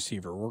 wide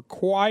receiver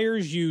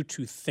requires you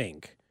to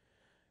think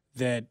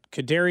that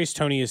Kadarius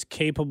Toney is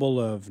capable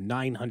of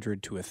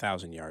 900 to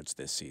 1,000 yards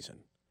this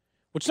season,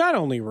 which not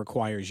only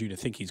requires you to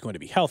think he's going to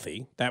be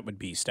healthy, that would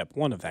be step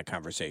 1 of that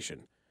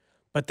conversation,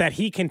 but that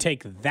he can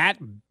take that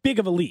big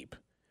of a leap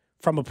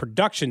from a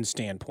production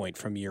standpoint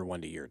from year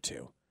 1 to year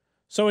 2.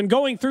 So in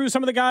going through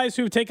some of the guys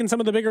who've taken some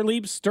of the bigger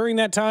leaps during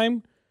that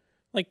time,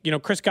 like,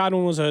 Chris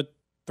Godwin was a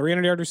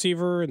 300-yard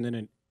receiver and then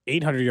an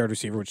 800-yard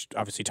receiver, which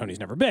obviously Tony's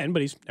never been,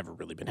 but he's never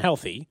really been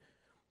healthy,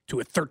 to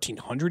a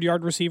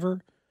 1,300-yard receiver.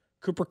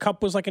 Cooper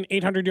Kupp was like an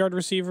 800-yard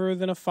receiver,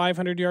 then a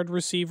 500-yard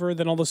receiver,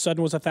 then all of a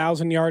sudden was a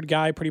 1,000-yard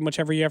guy pretty much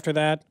every year after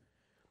that.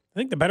 I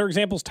think the better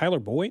example is Tyler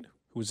Boyd,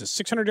 who was a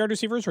 600-yard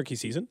receiver his rookie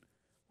season,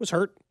 was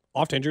hurt,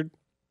 oft-injured,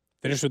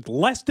 finished with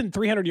less than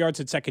 300 yards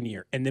his second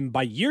year, and then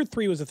by year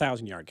 3 was a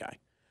 1,000-yard guy.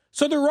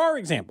 So there are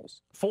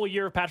examples. Full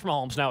year of Patrick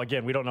Mahomes. Now,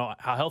 again, we don't know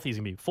how healthy he's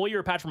going to be. Full year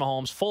of Patrick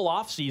Mahomes, full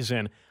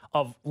offseason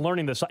of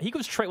learning this. He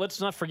was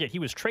let's not forget, he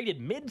was traded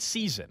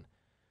mid-season.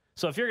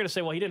 So if you're going to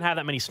say, well, he didn't have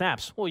that many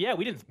snaps. Well, yeah,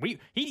 we didn't.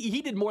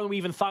 He did more than we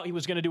even thought he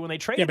was going to do when they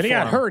traded him. Yeah, but he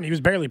got hurt and he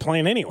was barely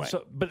playing anyway.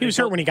 But he was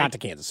hurt when he got to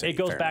Kansas City. It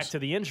goes back to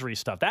the injury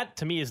stuff. That,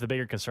 to me, is the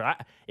bigger concern.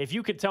 If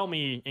you could tell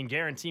me and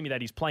guarantee me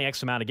that he's playing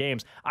X amount of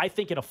games, I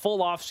think in a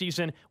full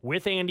offseason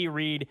with Andy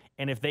Reid,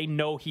 and if they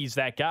know he's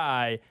that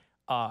guy,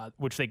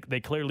 which they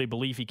clearly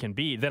believe he can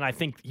be, then I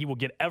think he will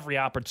get every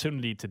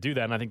opportunity to do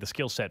that, and I think the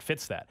skill set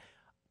fits that.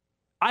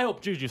 I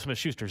hope Juju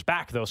Smith-Schuster's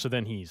back, though, so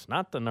then he's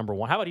not the number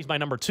 1. How about he's my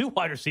number 2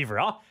 wide receiver?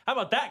 How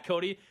about that,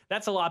 Cody?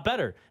 That's a lot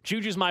better.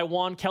 Juju's my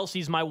 1.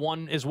 Kelsey's my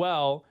 1 as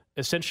well,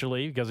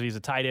 essentially, because he's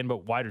a tight end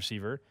but wide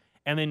receiver.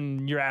 And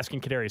then you're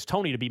asking Kadarius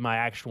Toney to be my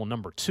actual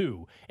number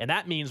 2. And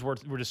that means we're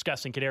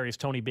discussing Kadarius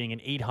Toney being an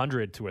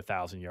 800 to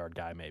 1,000-yard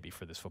guy maybe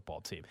for this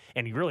football team.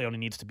 And he really only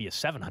needs to be a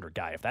 700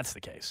 guy if that's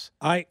the case.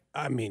 I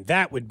mean,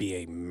 that would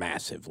be a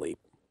massive leap.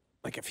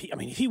 Like, if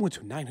he went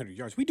to 900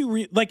 yards, we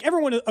do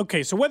everyone.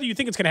 Okay, so whether you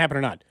think it's going to happen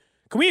or not,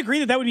 can we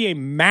agree that would be a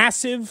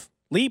massive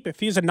leap if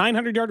he's a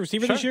 900-yard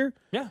receiver this year?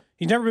 Yeah.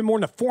 He's never been more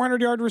than a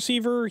 400-yard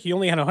receiver. He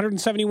only had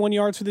 171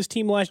 yards for this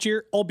team last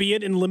year,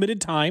 albeit in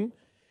limited time,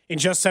 in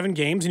just 7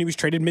 games, and he was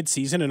traded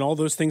midseason and all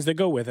those things that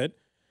go with it.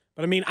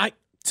 But, I mean,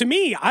 to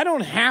me, I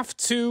don't have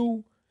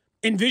to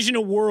envision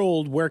a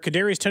world where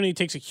Kadarius Toney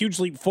takes a huge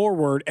leap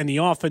forward and the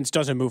offense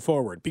doesn't move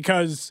forward,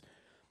 because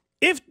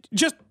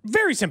just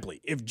very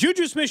simply, if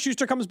Juju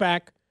Smith-Schuster comes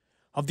back,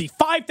 of the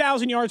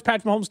 5,000 yards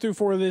Patrick Mahomes threw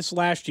for this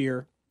last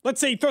year, let's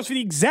say he throws for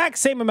the exact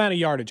same amount of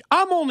yardage,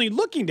 I'm only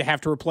looking to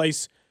have to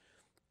replace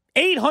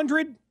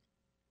 800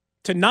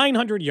 to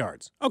 900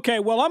 yards. Okay,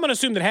 well, I'm going to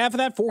assume that half of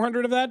that,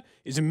 400 of that,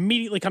 is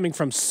immediately coming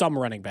from some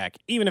running back,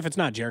 even if it's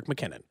not Jerick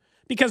McKinnon.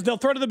 Because they'll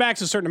throw to the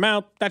backs a certain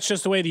amount. That's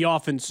just the way the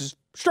offense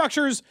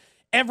structures.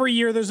 Every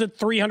year there's a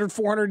 300,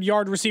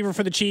 400-yard receiver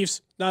for the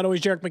Chiefs. Not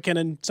always Jerick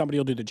McKinnon. Somebody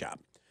will do the job.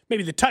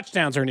 Maybe the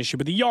touchdowns are an issue,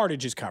 but the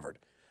yardage is covered.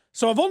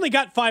 So I've only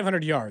got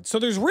 500 yards. So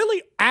there's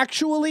really,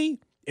 actually,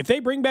 if they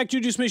bring back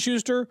Juju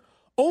Smith-Schuster,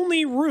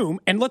 only room,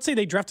 and let's say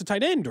they draft a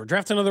tight end or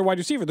draft another wide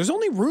receiver, there's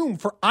only room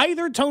for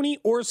either Toney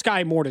or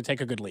Sky Moore to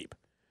take a good leap.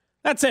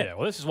 That's it. Yeah,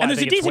 well, this is why and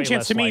there's a decent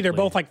chance to me likely. They're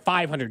both like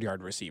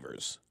 500-yard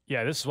receivers.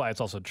 Yeah, this is why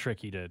it's also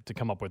tricky to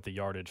come up with the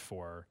yardage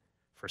for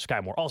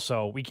Sky Moore.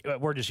 Also,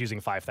 we're just using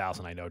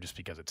 5,000, I know, just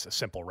because it's a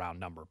simple round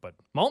number. But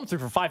Mahomes threw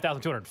for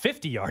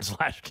 5,250 yards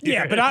last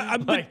year. Yeah,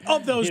 but, but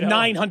of those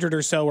 900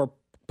 or so are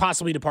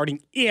possibly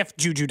departing if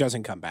Juju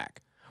doesn't come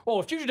back.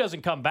 Well, if Juju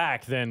doesn't come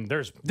back, then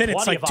there's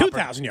it's like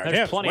 2,000 yards.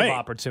 There's plenty of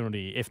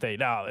opportunity if they.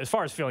 Now, as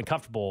far as feeling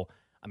comfortable,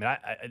 I mean,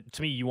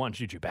 to me, you want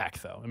Juju back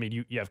though. I mean,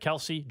 you have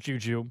Kelsey,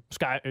 Juju,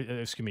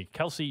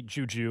 Kelsey,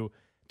 Juju,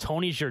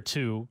 Toney's your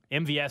 2,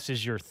 MVS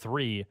is your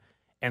 3,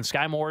 and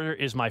Sky Moore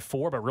is my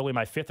 4, but really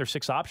my 5th or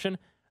 6th option.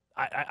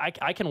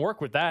 I can work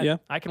with that. Yeah.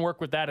 I can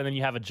work with that, and then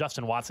you have a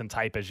Justin Watson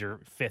type as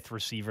your 5th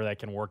receiver that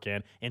can work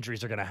in.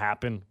 Injuries are going to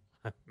happen,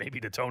 maybe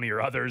to Toney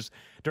or others.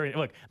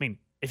 Look, I mean,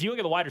 if you look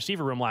at the wide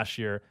receiver room last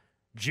year,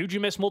 Juju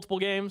missed multiple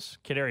games.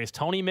 Kadarius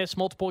Toney missed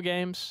multiple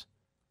games.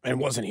 And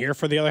wasn't here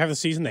for the other half of the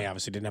season. They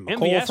obviously didn't have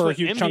McColl for a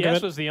huge chunk of it.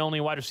 MVS was the only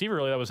wide receiver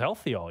really that was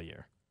healthy all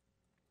year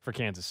for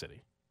Kansas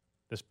City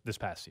this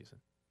past season.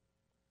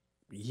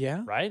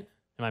 Yeah. Right?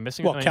 Am I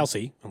missing? Well,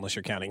 Kelsey, unless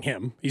you're counting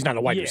him. He's not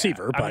a wide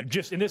receiver, but I mean,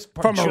 just in this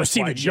from a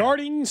receiving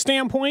yarding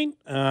standpoint,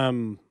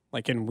 and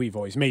we've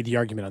always made the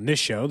argument on this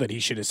show that he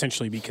should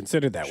essentially be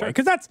considered that way.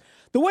 Because that's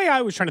the way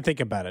I was trying to think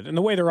about it and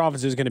the way their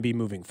offense is going to be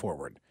moving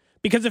forward.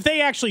 Because if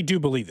they actually do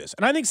believe this,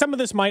 and I think some of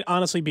this might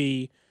honestly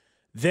be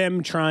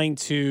them trying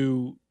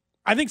to,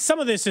 I think some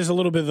of this is a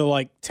little bit of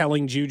the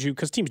telling Juju,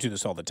 because teams do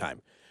this all the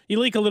time. You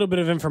leak a little bit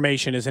of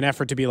information as an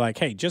effort to be like,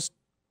 hey, just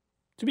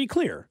to be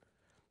clear,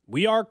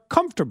 we are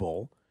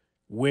comfortable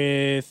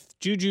with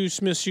Juju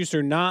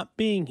Smith-Schuster not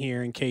being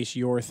here in case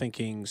you're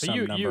thinking some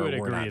number you would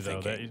we're agree, not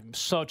though, thinking. that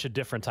such a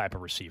different type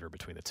of receiver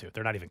between the two.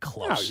 They're not even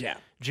close. Oh, yeah.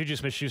 Juju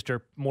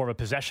Smith-Schuster, more of a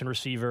possession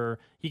receiver.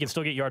 He can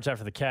still get yards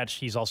after the catch.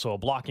 He's also a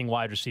blocking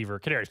wide receiver.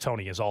 Kadarius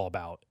Toney is all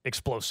about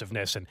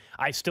explosiveness. And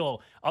I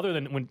still, other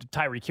than when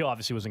Tyreek Hill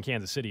obviously was in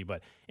Kansas City,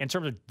 but in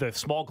terms of the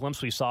small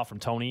glimpse we saw from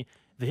Toney,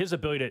 his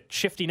ability to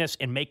shiftiness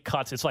and make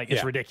cuts, it's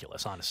it's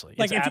ridiculous, honestly.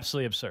 It's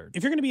absolutely absurd.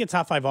 If you're going to be a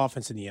top 5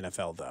 offense in the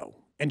NFL, though,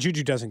 and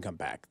Juju doesn't come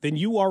back, then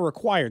you are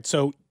required.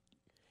 So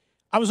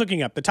I was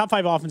looking up the top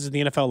 5 offenses in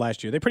the NFL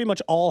last year. They pretty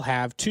much all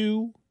have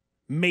 2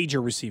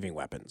 major receiving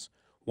weapons.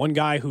 one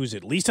guy who's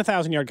at least a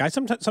 1,000-yard guy.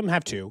 Some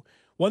have two.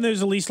 One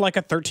that's at least like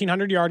a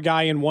 1,300-yard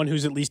guy and one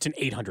who's at least an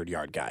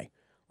 800-yard guy,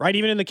 right?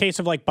 Even in the case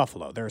of like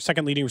Buffalo, their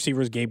second leading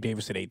receiver is Gabe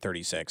Davis at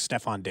 836.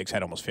 Stephon Diggs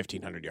had almost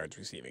 1,500 yards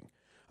receiving.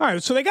 All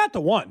right, so they got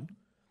the one.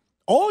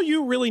 All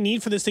you really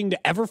need for this thing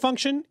to ever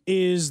function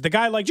is the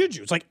guy like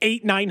Juju. It's like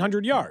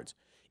 800-900 yards.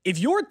 If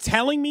you're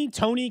telling me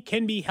Tony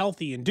can be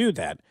healthy and do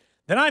that,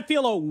 then I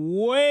feel a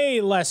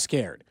way less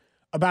scared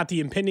about the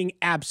impending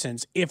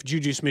absence if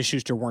Juju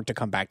Smith-Schuster weren't to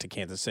come back to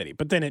Kansas City.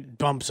 But then it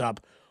bumps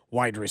up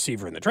wide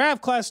receiver in the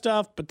draft class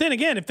stuff. But then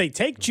again, if they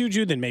take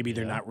Juju, then maybe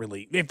they're not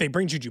really – if they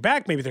bring Juju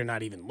back, maybe they're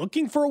not even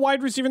looking for a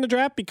wide receiver in the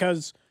draft,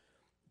 because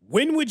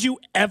when would you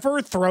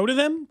ever throw to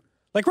them?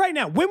 Like right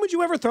now, when would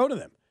you ever throw to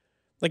them?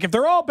 Like if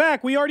they're all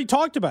back, we already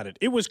talked about it.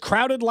 It was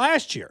crowded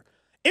last year.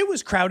 It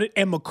was crowded,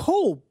 and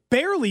McCole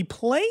barely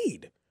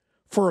played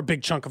for a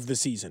big chunk of the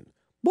season.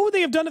 What would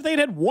they have done if they'd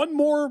had one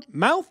more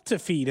mouth to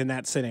feed in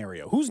that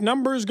scenario? Whose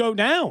numbers go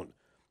down?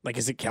 Like,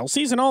 is it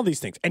Kelsey's and all these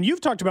things? And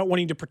you've talked about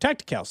wanting to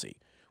protect Kelsey,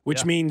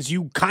 which means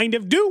you kind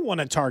of do want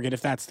to target,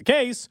 if that's the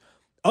case,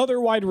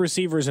 other wide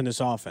receivers in this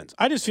offense.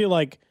 I just feel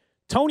like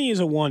Tony is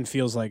a one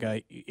feels like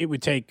it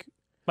would take.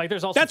 Like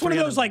there's also that's one of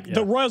those like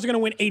the Royals are going to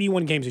win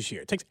 81 games this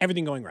year. It takes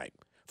everything going right.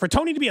 For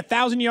Tony to be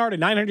 1,000-yard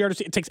and 900-yard,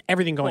 it takes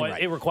everything going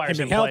right. It requires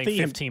him playing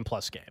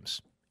 15-plus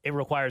games. It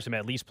requires him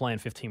at least playing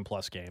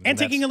 15-plus games. And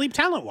taking a leap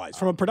talent-wise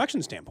from a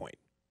production standpoint.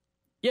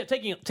 Yeah,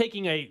 taking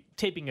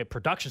a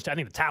production. I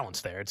think the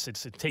talent's there. It's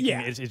taking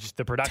it's just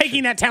the production.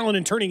 Taking that talent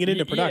and turning it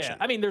into production.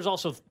 Yeah. I mean, there's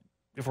also,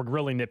 if we're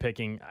really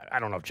nitpicking, I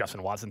don't know if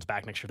Justin Watson's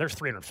back next year. There's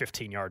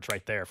 315 yards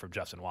right there from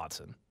Justin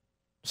Watson.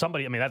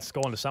 Somebody, I mean, that's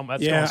going to some.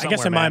 That's going I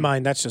guess in my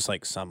mind, that's just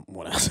like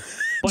someone else.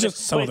 But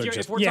if we're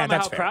talking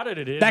about how crowded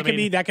it is, that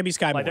could be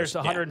Sky like Moore. There's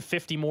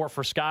 150 more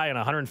for Sky and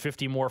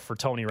 150 more for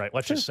Tony, right?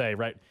 Let's just say,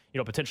 right?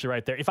 Potentially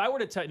right there. If I were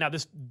to tell, now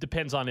this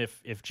depends on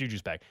if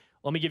Juju's back.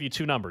 Let me give you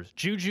two numbers.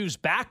 Juju's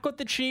back with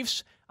the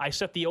Chiefs. I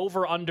set the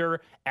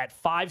over/under at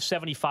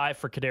 575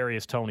 for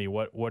Kadarius Toney.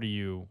 What are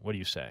you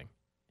saying?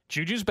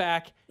 Juju's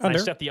back, and I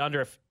set the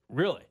under.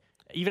 Really?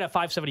 Even at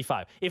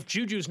 575. If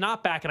Juju's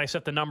not back and I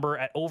set the number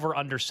at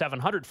over/under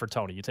 700 for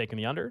Tony, you taking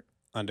the under?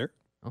 Under.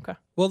 Okay.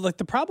 Well, like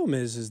the problem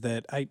is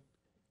that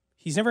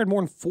he's never had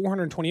more than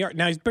 420 yards.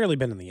 Now he's barely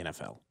been in the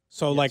NFL.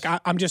 So like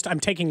I'm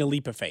taking a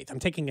leap of faith. I'm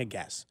taking a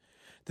guess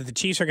that the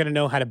Chiefs are going to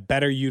know how to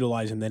better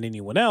utilize him than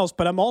anyone else.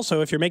 But I'm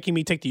also, if you're making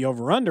me take the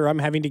over/under, I'm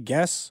having to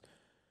guess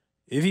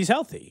if he's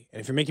healthy.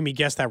 And if you're making me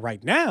guess that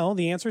right now,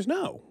 the answer is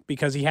no,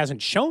 because he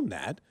hasn't shown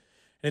that.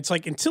 And it's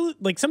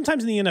like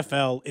sometimes in the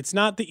NFL, it's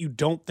not that you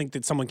don't think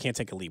that someone can't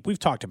take a leap. We've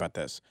talked about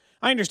this.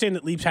 I understand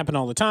that leaps happen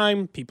all the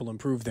time. People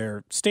improve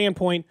their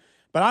standpoint.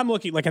 But I'm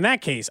looking, like in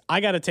that case,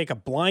 I got to take a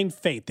blind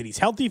faith that he's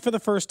healthy for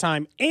the first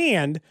time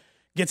and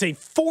gets a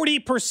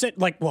 40%,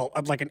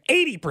 like an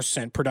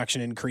 80%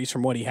 production increase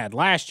from what he had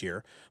last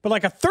year, but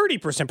like a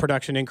 30%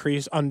 production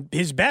increase on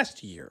his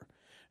best year.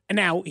 And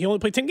now he only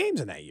played 10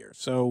 games in that year.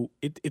 So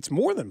it's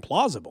more than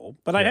plausible.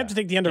 But I'd have to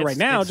take the under right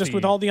now just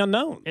with all the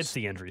unknowns. It's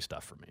the injury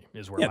stuff for me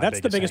is where that's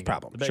the biggest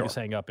problem. The biggest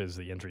hang up is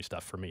the injury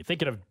stuff for me.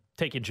 Thinking of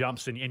taking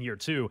jumps in year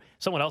two,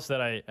 someone else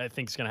that I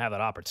think is going to have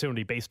that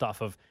opportunity based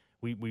off of,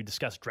 we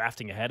discussed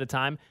drafting ahead of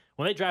time.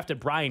 When they drafted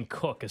Brian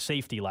Cook, a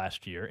safety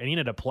last year, and he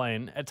ended up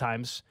playing at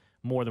times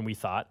more than we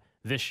thought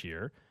this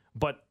year.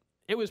 But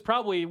it was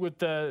probably with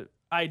the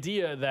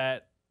idea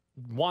that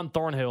Juan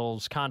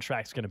Thornhill's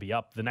contract's going to be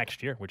up the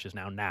next year, which is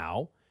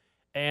now.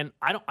 And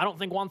I don't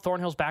think Juan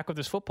Thornhill's back with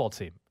this football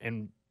team.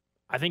 And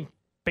I think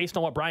based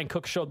on what Brian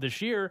Cook showed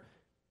this year,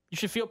 you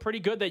should feel pretty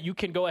good that you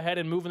can go ahead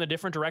and move in a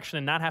different direction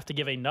and not have to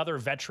give another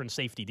veteran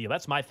safety deal.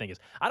 That's my thing is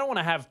I don't want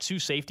to have two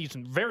safeties,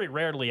 and very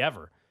rarely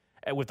ever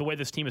with the way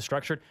this team is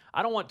structured.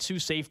 I don't want two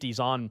safeties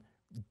on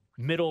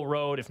middle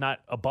road, if not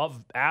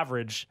above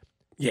average.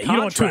 Yeah, you don't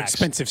want two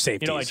expensive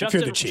safeties. If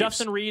you're the Chiefs.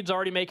 Justin Reed's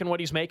already making what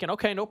he's making.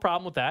 Okay, no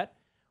problem with that.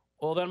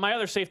 Well, then my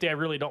other safety, I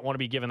really don't want to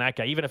be giving that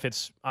guy, even if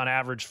it's on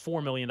average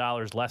 $4 million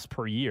less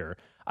per year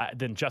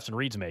than Justin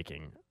Reed's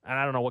making. And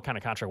I don't know what kind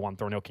of contract Juan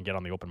Thornhill can get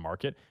on the open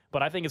market,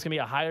 but I think it's going to be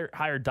a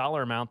higher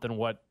dollar amount than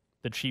what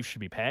the Chiefs should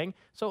be paying.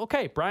 So,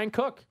 okay, Brian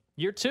Cook,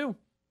 year two,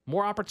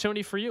 more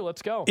opportunity for you.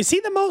 Let's go. Is he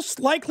the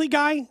most likely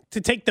guy to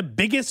take the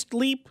biggest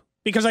leap?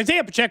 Because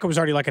Isaiah Pacheco was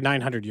already like a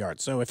 900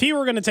 yards. So if he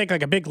were going to take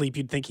like a big leap,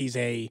 you'd think he's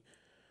a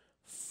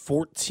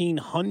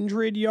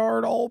 1,400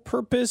 yard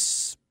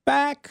all-purpose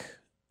back.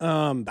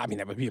 I mean,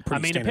 that would be a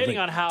pretty standard depending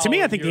leap. on how... To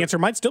me, I think the answer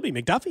might still be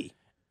McDuffie.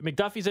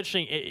 McDuffie's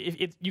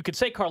interesting. You could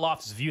say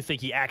Karlaftis, if you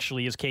think he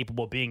actually is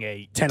capable of being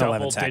a 10,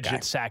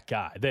 double-digit sack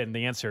guy. Then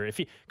the answer,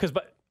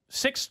 but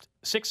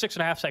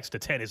 6.5 sacks to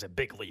 10 is a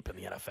big leap in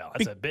the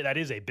NFL. That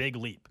is a big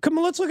leap. Come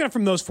on, let's look at it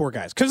from those four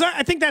guys, because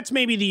I think that's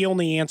maybe the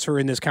only answer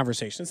in this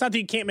conversation. It's not that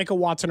you can't make a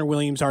Watson or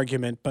Williams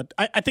argument, but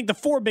I think the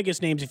four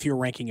biggest names, if you're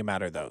ranking them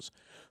out, are those.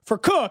 For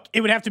Cook, it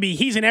would have to be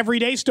he's an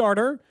everyday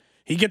starter.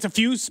 He gets a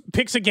few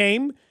picks a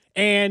game,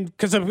 and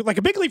because like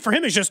a big leap for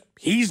him is just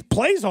he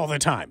plays all the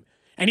time.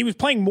 And he was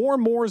playing more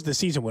and more as the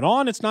season went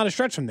on. It's not a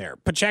stretch from there.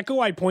 Pacheco,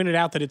 I pointed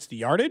out that it's the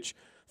yardage.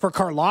 For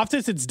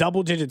Karlaftis, it's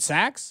double-digit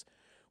sacks.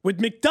 With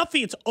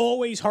McDuffie, it's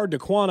always hard to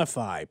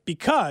quantify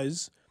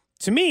because,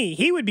 to me,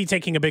 he would be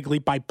taking a big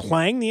leap by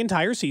playing the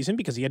entire season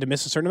because he had to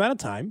miss a certain amount of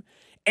time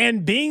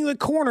and being the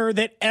corner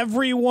that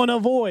everyone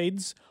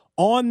avoids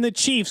on the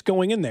Chiefs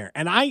going in there.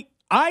 And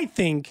I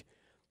think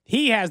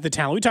he has the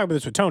talent. We talked about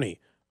this with Tony.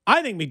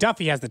 I think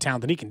McDuffie has the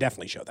talent, and he can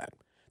definitely show that.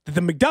 That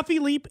the McDuffie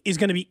leap is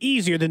going to be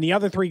easier than the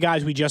other three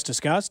guys we just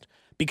discussed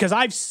because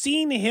I've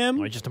seen him.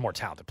 Well, he's just a more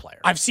talented player.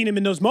 I've seen him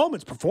in those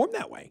moments perform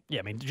that way.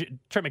 Yeah, I mean,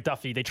 Trent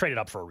McDuffie, they traded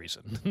up for a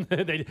reason.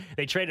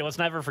 they traded, let's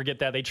never forget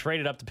that. They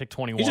traded up to pick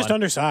 21. He's just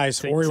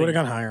undersized, or he would have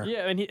gone higher.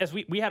 Yeah, and as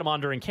we had him on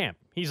during camp.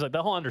 He's like,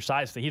 the whole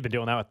undersized thing, he's been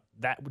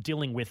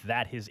dealing with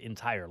that his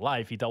entire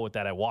life. He dealt with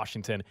that at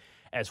Washington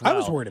as well. I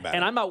was worried about it.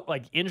 And I'm out,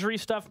 like, injury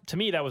stuff. To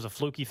me, that was a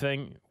fluky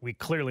thing. We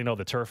clearly know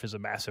the turf is a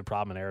massive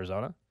problem in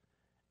Arizona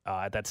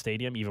at that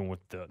stadium, even with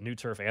the new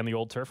turf and the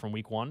old turf from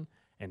week 1.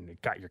 And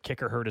it got your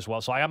kicker hurt as well.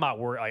 So I'm not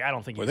worried. Like, I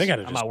don't think they got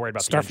to I'm not worried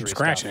about start the from injury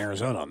scratch stuff. in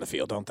Arizona on the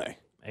field, don't they?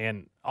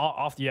 And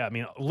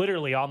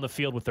literally on the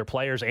field with their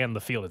players and the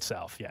field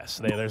itself. Yes,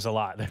 there's a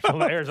lot.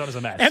 Arizona's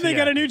a mess. And they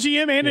got a new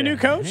GM and a new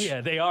coach? Yeah,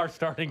 they are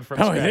starting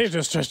from Oh, scratch. they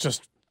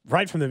just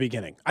right from the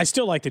beginning. I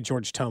still like that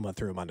George Toma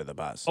threw him under the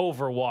bus.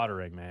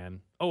 Overwatering,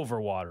 man.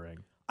 Overwatering.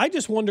 I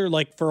just wonder,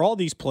 like, for all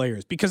these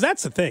players, because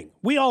that's the thing.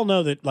 We all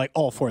know that, like,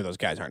 all 4 of those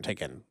guys aren't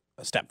taking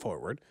a step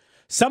forward.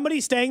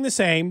 Somebody's staying the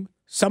same.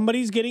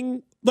 Somebody's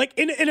getting, like,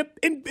 in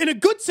a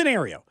good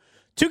scenario,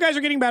 2 guys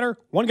are getting better,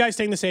 1 guy's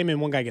staying the same, and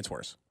 1 guy gets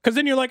worse. Because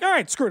then you're like, all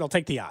right, screw it, I'll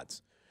take the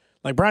odds.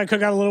 Like, Brian Cook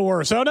got a little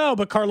worse. Oh, no,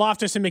 but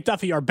Karlaftis and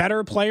McDuffie are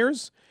better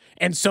players,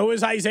 and so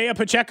is Isaiah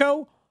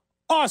Pacheco.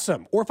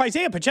 Awesome. Or if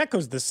Isaiah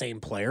Pacheco's the same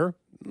player,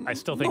 I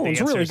still think no the one's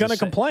answer really is going to the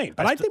same. complain.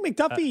 But I think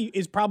McDuffie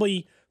is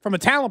probably, from a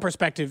talent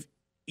perspective,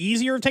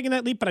 easier of taking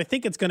that leap, but I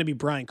think it's going to be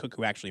Brian Cook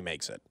who actually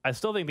makes it. I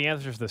still think the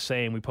answer is the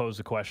same. We posed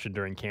the question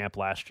during camp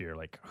last year,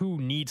 like,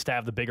 who needs to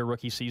have the bigger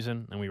rookie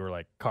season? And we were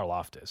like,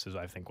 Karlaftis,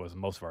 I think was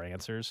most of our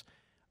answers.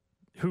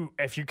 Who,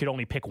 if you could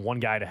only pick one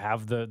guy to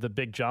have the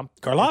big jump,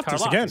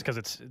 Karlaftis again. Because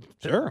it's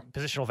Sure.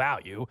 positional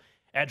value.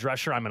 Edge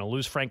rusher, I'm going to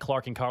lose Frank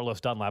Clark and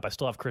Carlos Dunlap. I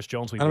still have Chris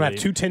Jones. I don't have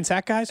 2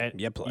 10-sack guys? And,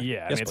 Yeah, play.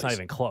 Yeah, Yes, it's please. not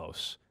even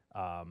close.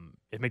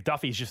 If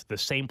McDuffie's just the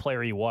same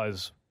player he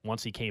was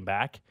once he came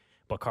back,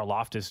 but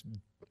Karlaftis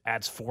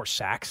adds 4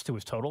 sacks to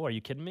his total. Are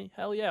you kidding me?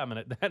 Hell yeah, I'm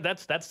gonna.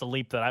 That's the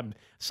leap that I'm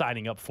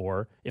signing up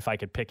for if I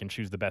could pick and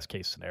choose the best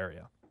case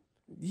scenario.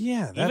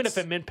 Yeah, Even if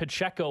it meant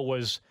Pacheco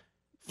was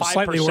 5%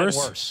 Slightly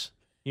worse.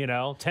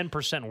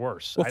 10%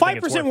 worse. Well, I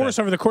think it's 5% worth worse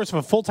it. over the course of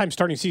a full-time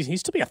starting season, he'd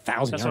still be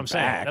 1,000 That's yards what I'm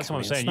saying. back. That's what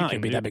I'm saying. It's You not can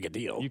going to be do- that big a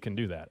deal. You can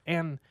do that.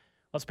 And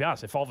let's be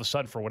honest, if all of a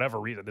sudden, for whatever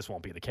reason, this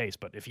won't be the case,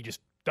 but if he just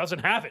doesn't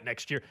have it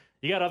next year,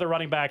 you got other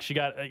running backs. You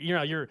got,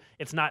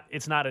 it's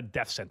not a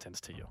death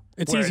sentence to you.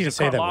 It's easy to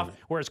say that one.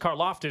 Whereas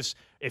Karlaftis,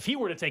 if he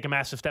were to take a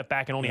massive step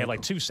back and only had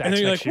like 2 sacks, And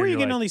then you're next like, where are year, you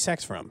getting like, all these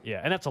sacks from?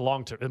 Yeah, and that's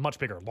a much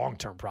bigger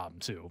long-term problem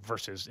too.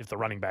 Versus if the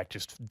running back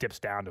just dips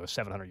down to a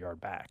 700-yard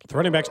back. The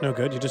running back's no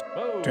good. You just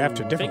draft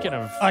a different Thinking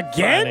one. of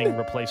Again? finding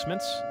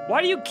replacements.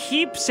 Why do you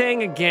keep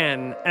saying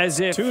again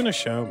as if 2 in a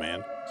show,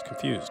 man. It's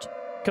confused.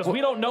 Because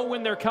we don't know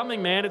when they're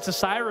coming, man. It's a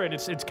siren.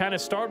 It's kind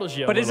of startles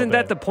you. But isn't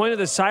that the point of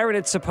the siren?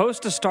 It's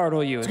supposed to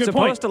startle you. It's a good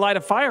supposed point. to light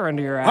a fire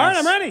under your ass. All right,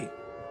 I'm ready.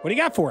 What do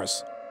you got for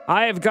us?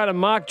 I have got a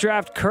mock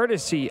draft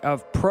courtesy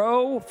of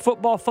Pro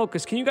Football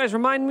Focus. Can you guys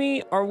remind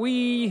me, do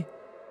we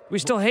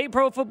still hate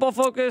Pro Football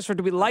Focus, or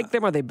do we like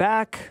them? Are they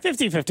back?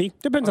 50-50.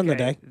 Depends on the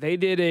day. They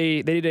did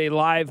a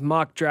live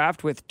mock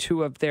draft with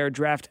 2 of their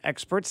draft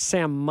experts,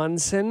 Sam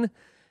Munson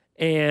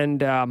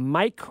and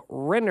Mike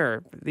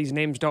Renner. These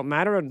names don't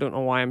matter. I don't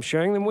know why I'm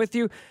sharing them with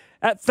you.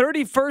 At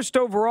 31st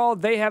overall,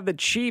 they have the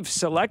Chiefs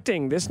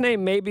selecting. This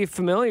name may be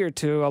familiar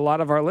to a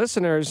lot of our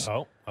listeners.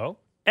 Oh.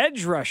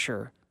 Edge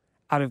rusher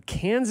out of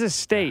Kansas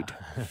State,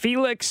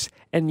 Felix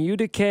and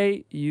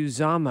Udike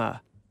Uzama.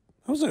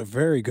 That was a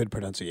very good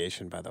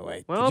pronunciation, by the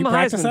way. Well, Did you I'm a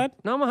practice Heisman.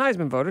 that? No, I'm a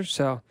Heisman voter,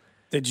 so.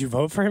 Did you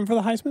vote for him for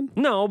the Heisman?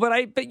 No,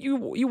 but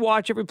you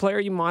watch every player,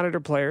 you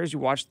monitor players, you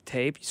watch the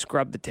tape, you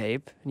scrub the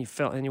tape,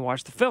 and you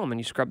watch the film, and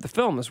you scrub the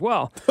film as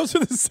well. Those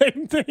are the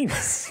same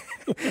things.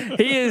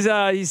 He's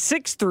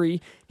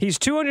 6'3", he's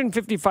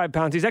 255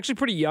 pounds. He's actually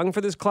pretty young for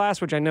this class,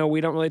 which I know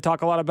we don't really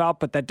talk a lot about,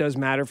 but that does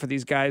matter for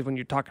these guys when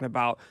you're talking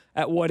about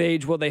at what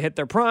age will they hit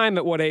their prime,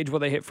 at what age will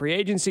they hit free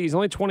agency. He's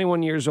only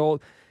 21 years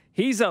old.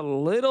 He's a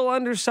little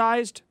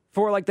undersized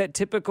for like that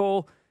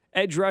typical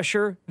edge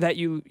rusher that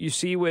you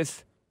see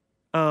with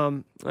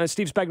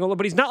Steve Spagnuolo,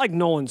 but he's not like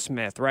Nolan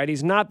Smith, right?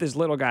 He's not this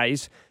little guy.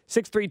 He's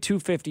 6'3",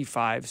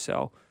 255,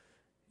 so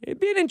it'd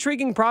be an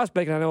intriguing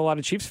prospect, and I know a lot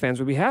of Chiefs fans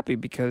would be happy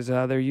because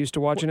they're used to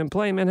watching him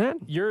play in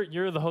Manhattan.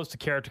 You're the host of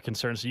Character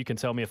Concerns, so you can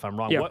tell me if I'm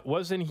wrong. Yeah.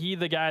 Wasn't he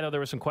the guy, though, there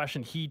was some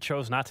question, he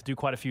chose not to do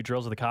quite a few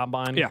drills at the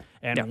Combine? Yeah.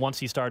 And Yeah. once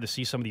he started to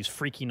see some of these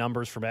freaky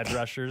numbers from edge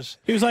rushers,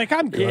 He was like,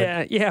 I'm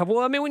good. Yeah. Well,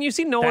 I mean, when you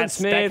see Nolan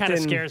Smith, that kind of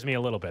and- scares me a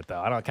little bit, though.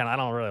 I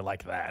don't really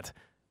like that.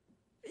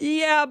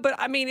 Yeah, but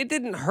I mean, it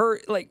didn't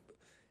hurt. Like,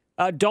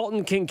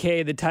 Dalton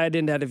Kincaid, the tight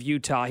end out of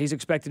Utah, he's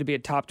expected to be a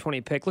top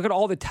 20 pick. Look at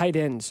all the tight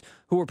ends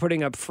who were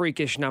putting up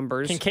freakish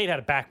numbers. Kincaid had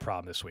a back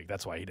problem this week.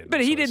 That's why he didn't.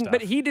 But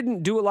he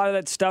didn't do a lot of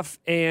that stuff,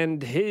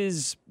 and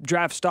his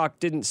draft stock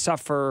didn't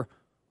suffer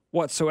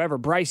whatsoever.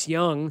 Bryce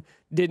Young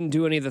didn't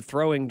do any of the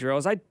throwing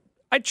drills.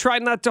 I try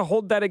not to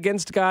hold that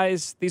against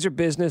guys. These are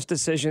business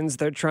decisions.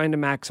 They're trying to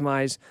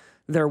maximize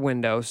their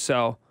window.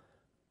 So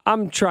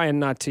I'm trying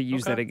not to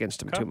use that against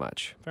them too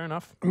much. Fair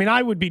enough. I mean,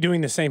 I would be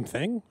doing the same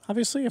thing,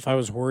 obviously, if I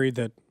was worried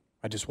that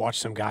I just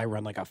watched some guy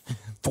run like a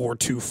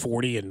 4.2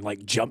 40 and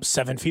like jump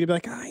 7 feet. I'd be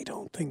like, I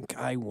don't think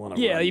I want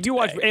to. Yeah, run if you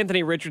watch today.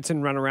 Anthony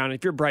Richardson run around,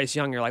 if you're Bryce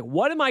Young, you're like,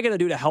 what am I going to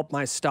do to help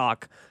my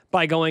stock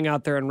by going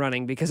out there and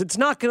running? Because it's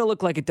not going to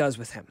look like it does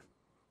with him.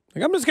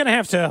 Like, I'm just going to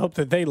have to hope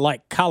that they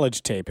like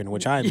college tape in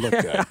which I look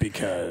good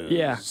because.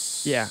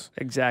 Yeah,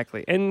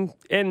 exactly. And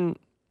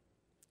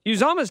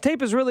Uzama's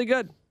tape is really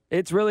good.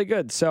 It's really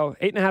good. So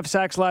 8.5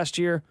 sacks last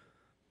year,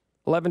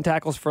 11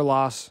 tackles for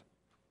loss.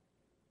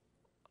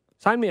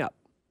 Sign me up.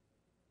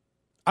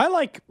 I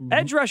like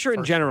Edge rusher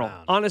in general.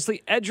 round.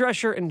 Honestly, edge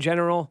rusher in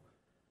general,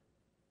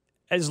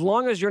 as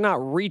long as you're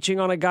not reaching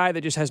on a guy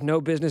that just has no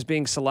business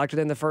being selected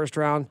in the first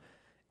round,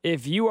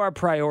 if you are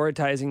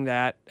prioritizing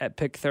that at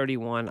pick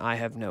 31, I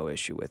have no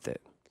issue with it.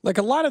 Like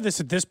a lot of this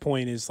at this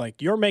point is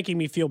like you're making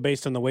me feel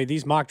based on the way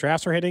these mock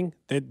drafts are hitting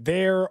that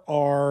there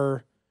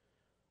are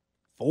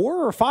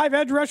 4 or 5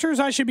 edge rushers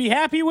I should be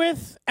happy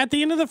with at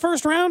the end of the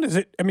first round. Is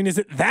it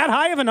that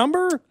high of a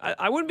number?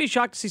 I wouldn't be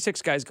shocked to see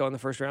 6 guys go in the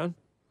first round.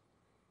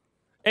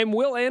 And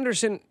Will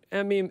Anderson,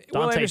 Will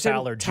Dante Anderson,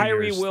 Fowler Jr.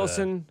 Tyree is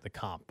Wilson, the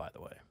comp, by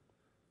the way.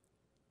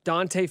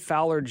 Dante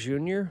Fowler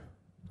Jr.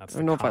 That's I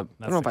don't know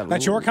if I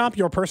That's your comp,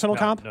 your personal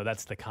comp? No,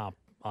 that's the comp.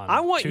 On I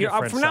want two your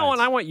different from now on.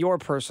 sides. I want your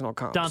personal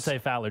comps. Dante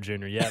Fowler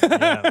Jr.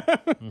 Yeah.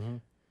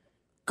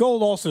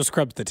 Gold also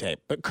scrubs the tape,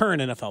 but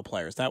current NFL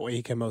players. That way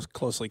he can most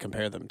closely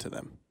compare them to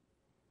them.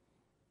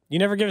 You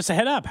never give us a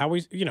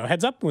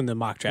heads up when the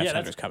mock draft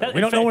center's coming.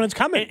 We don't know when it's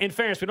coming. In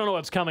fairness, we don't know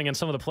what's coming, and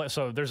some of the play.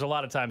 So there's a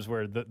lot of times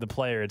where the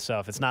player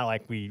itself, it's not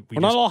like we're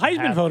not all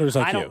Heisman voters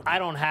like you. I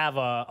don't have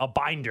a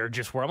binder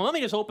just where let me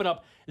just open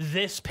up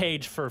this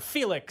page for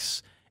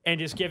Felix and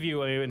just give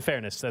you. In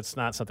fairness, that's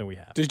not something we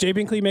have. Does Jay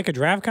Binkley make a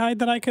draft guide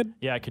that I could?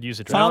 Yeah, I could use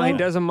it. Well, he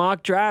does a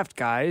mock draft,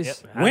 guys.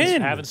 Yep.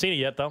 When? Haven't seen it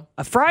yet though.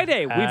 A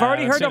Friday. We've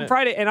already heard seen on it.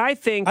 Friday, and I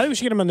think I think we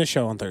should get him on this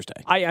show on Thursday.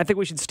 I think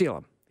we should steal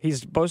him. He's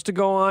supposed to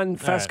go on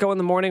Fesco in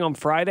the morning on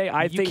Friday.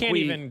 You can't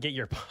even get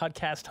your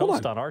podcast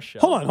host on our show.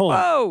 Hold on.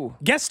 Whoa,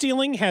 Guest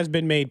stealing has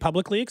been made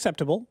publicly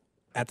acceptable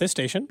at this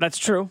station. that's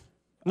true.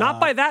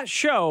 Not by that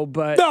show,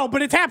 but No,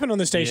 but it's happened on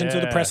the station, so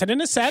the Yeah,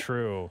 precedent is set.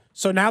 True.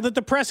 So now that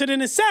the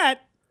precedent is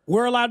set,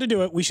 we're allowed to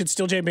do it. We should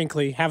steal Jay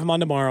Binkley, have him on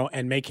tomorrow,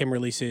 and make him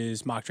release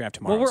his mock draft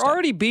tomorrow. well, we're instead.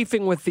 already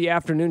beefing with the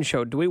afternoon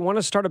show. Do we want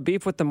to start a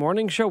beef with the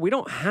morning show? We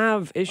don't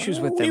have issues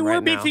with them We were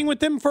right now. beefing with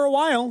them for a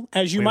while,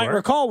 as you might were?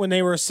 recall, when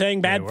they were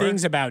saying bad were?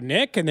 things about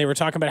Nick, and they were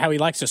talking about how he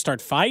likes to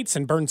start fights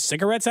and burn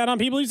cigarettes out on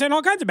people. He's saying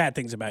all kinds of bad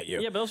things about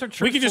you. Yeah, but those are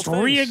We could just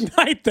truthful things.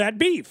 reignite that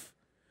beef.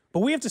 But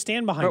we have to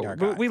stand behind our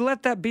guy. But we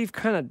let that beef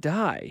kind of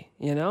die,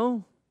 you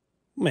know?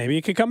 Maybe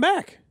it could come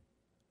back.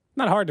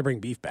 Not hard to bring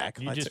beef back.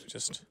 You Let's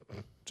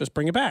just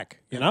bring it back,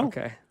 you know?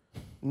 Okay.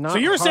 Not So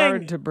you're hard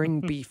saying- to bring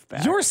beef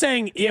back. You're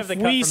saying have if the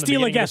cut we from the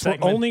steal a beginning of the guest, we're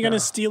segment? only going to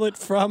steal it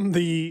from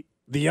the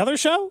other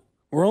show?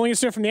 We're only going to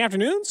steal it from the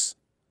afternoons?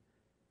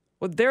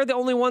 Well, they're the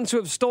only ones who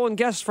have stolen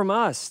guests from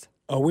us.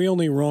 Oh, we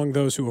only wrong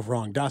those who have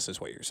wronged us, is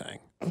what you're saying.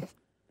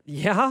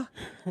 Yeah?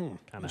 Kind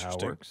of how it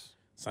Interesting. works.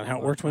 That's not how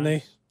it worked when they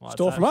A lot of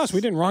stole from times. us.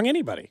 We didn't wrong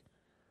anybody.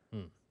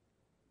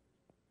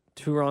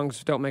 2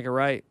 wrongs don't make it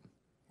right.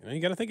 You know, you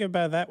got to think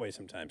about it that way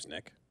sometimes,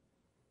 Nick.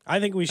 I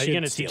think we Are should you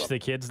going to steal teach it. the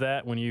kids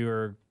that when you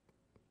are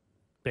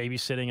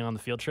babysitting on the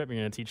field trip? You're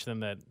going to teach them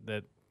that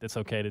it's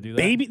okay to do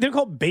that? They're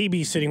called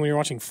babysitting when you're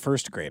watching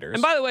first graders.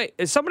 And by the way,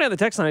 as somebody on the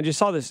text line, I just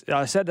saw this,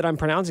 said that I'm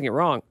pronouncing it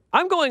wrong.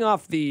 I'm going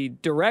off the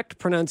direct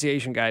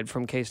pronunciation guide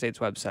from K-State's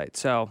website.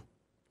 So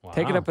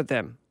take it Wow. up with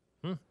them.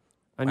 Wow.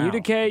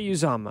 Anyuike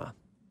Uzama.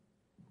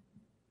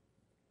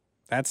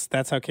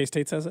 That's how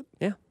K-State says it?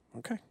 Yeah.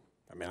 Okay.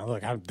 I mean,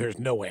 look, there's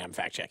no way I'm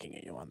fact-checking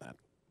you on that.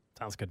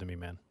 Sounds good to me,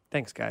 man.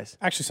 Thanks, guys.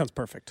 Actually sounds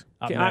perfect.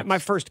 Up Okay, next. my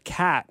first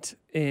cat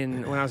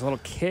when I was a little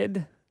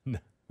kid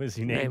Was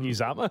he named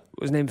Uzama?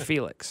 was named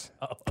Felix.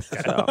 Oh,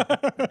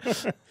 okay.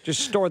 So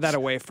just store that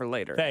away for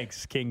later.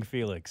 Thanks, King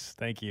Felix.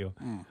 Thank you.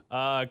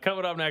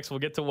 Coming up next, we'll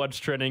get to what's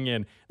trending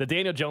in the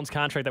Daniel Jones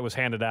contract that was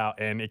handed out,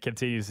 and it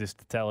continues just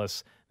to tell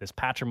us this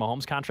Patrick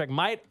Mahomes contract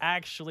might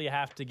actually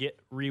have to get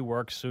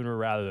reworked sooner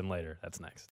rather than later. That's next.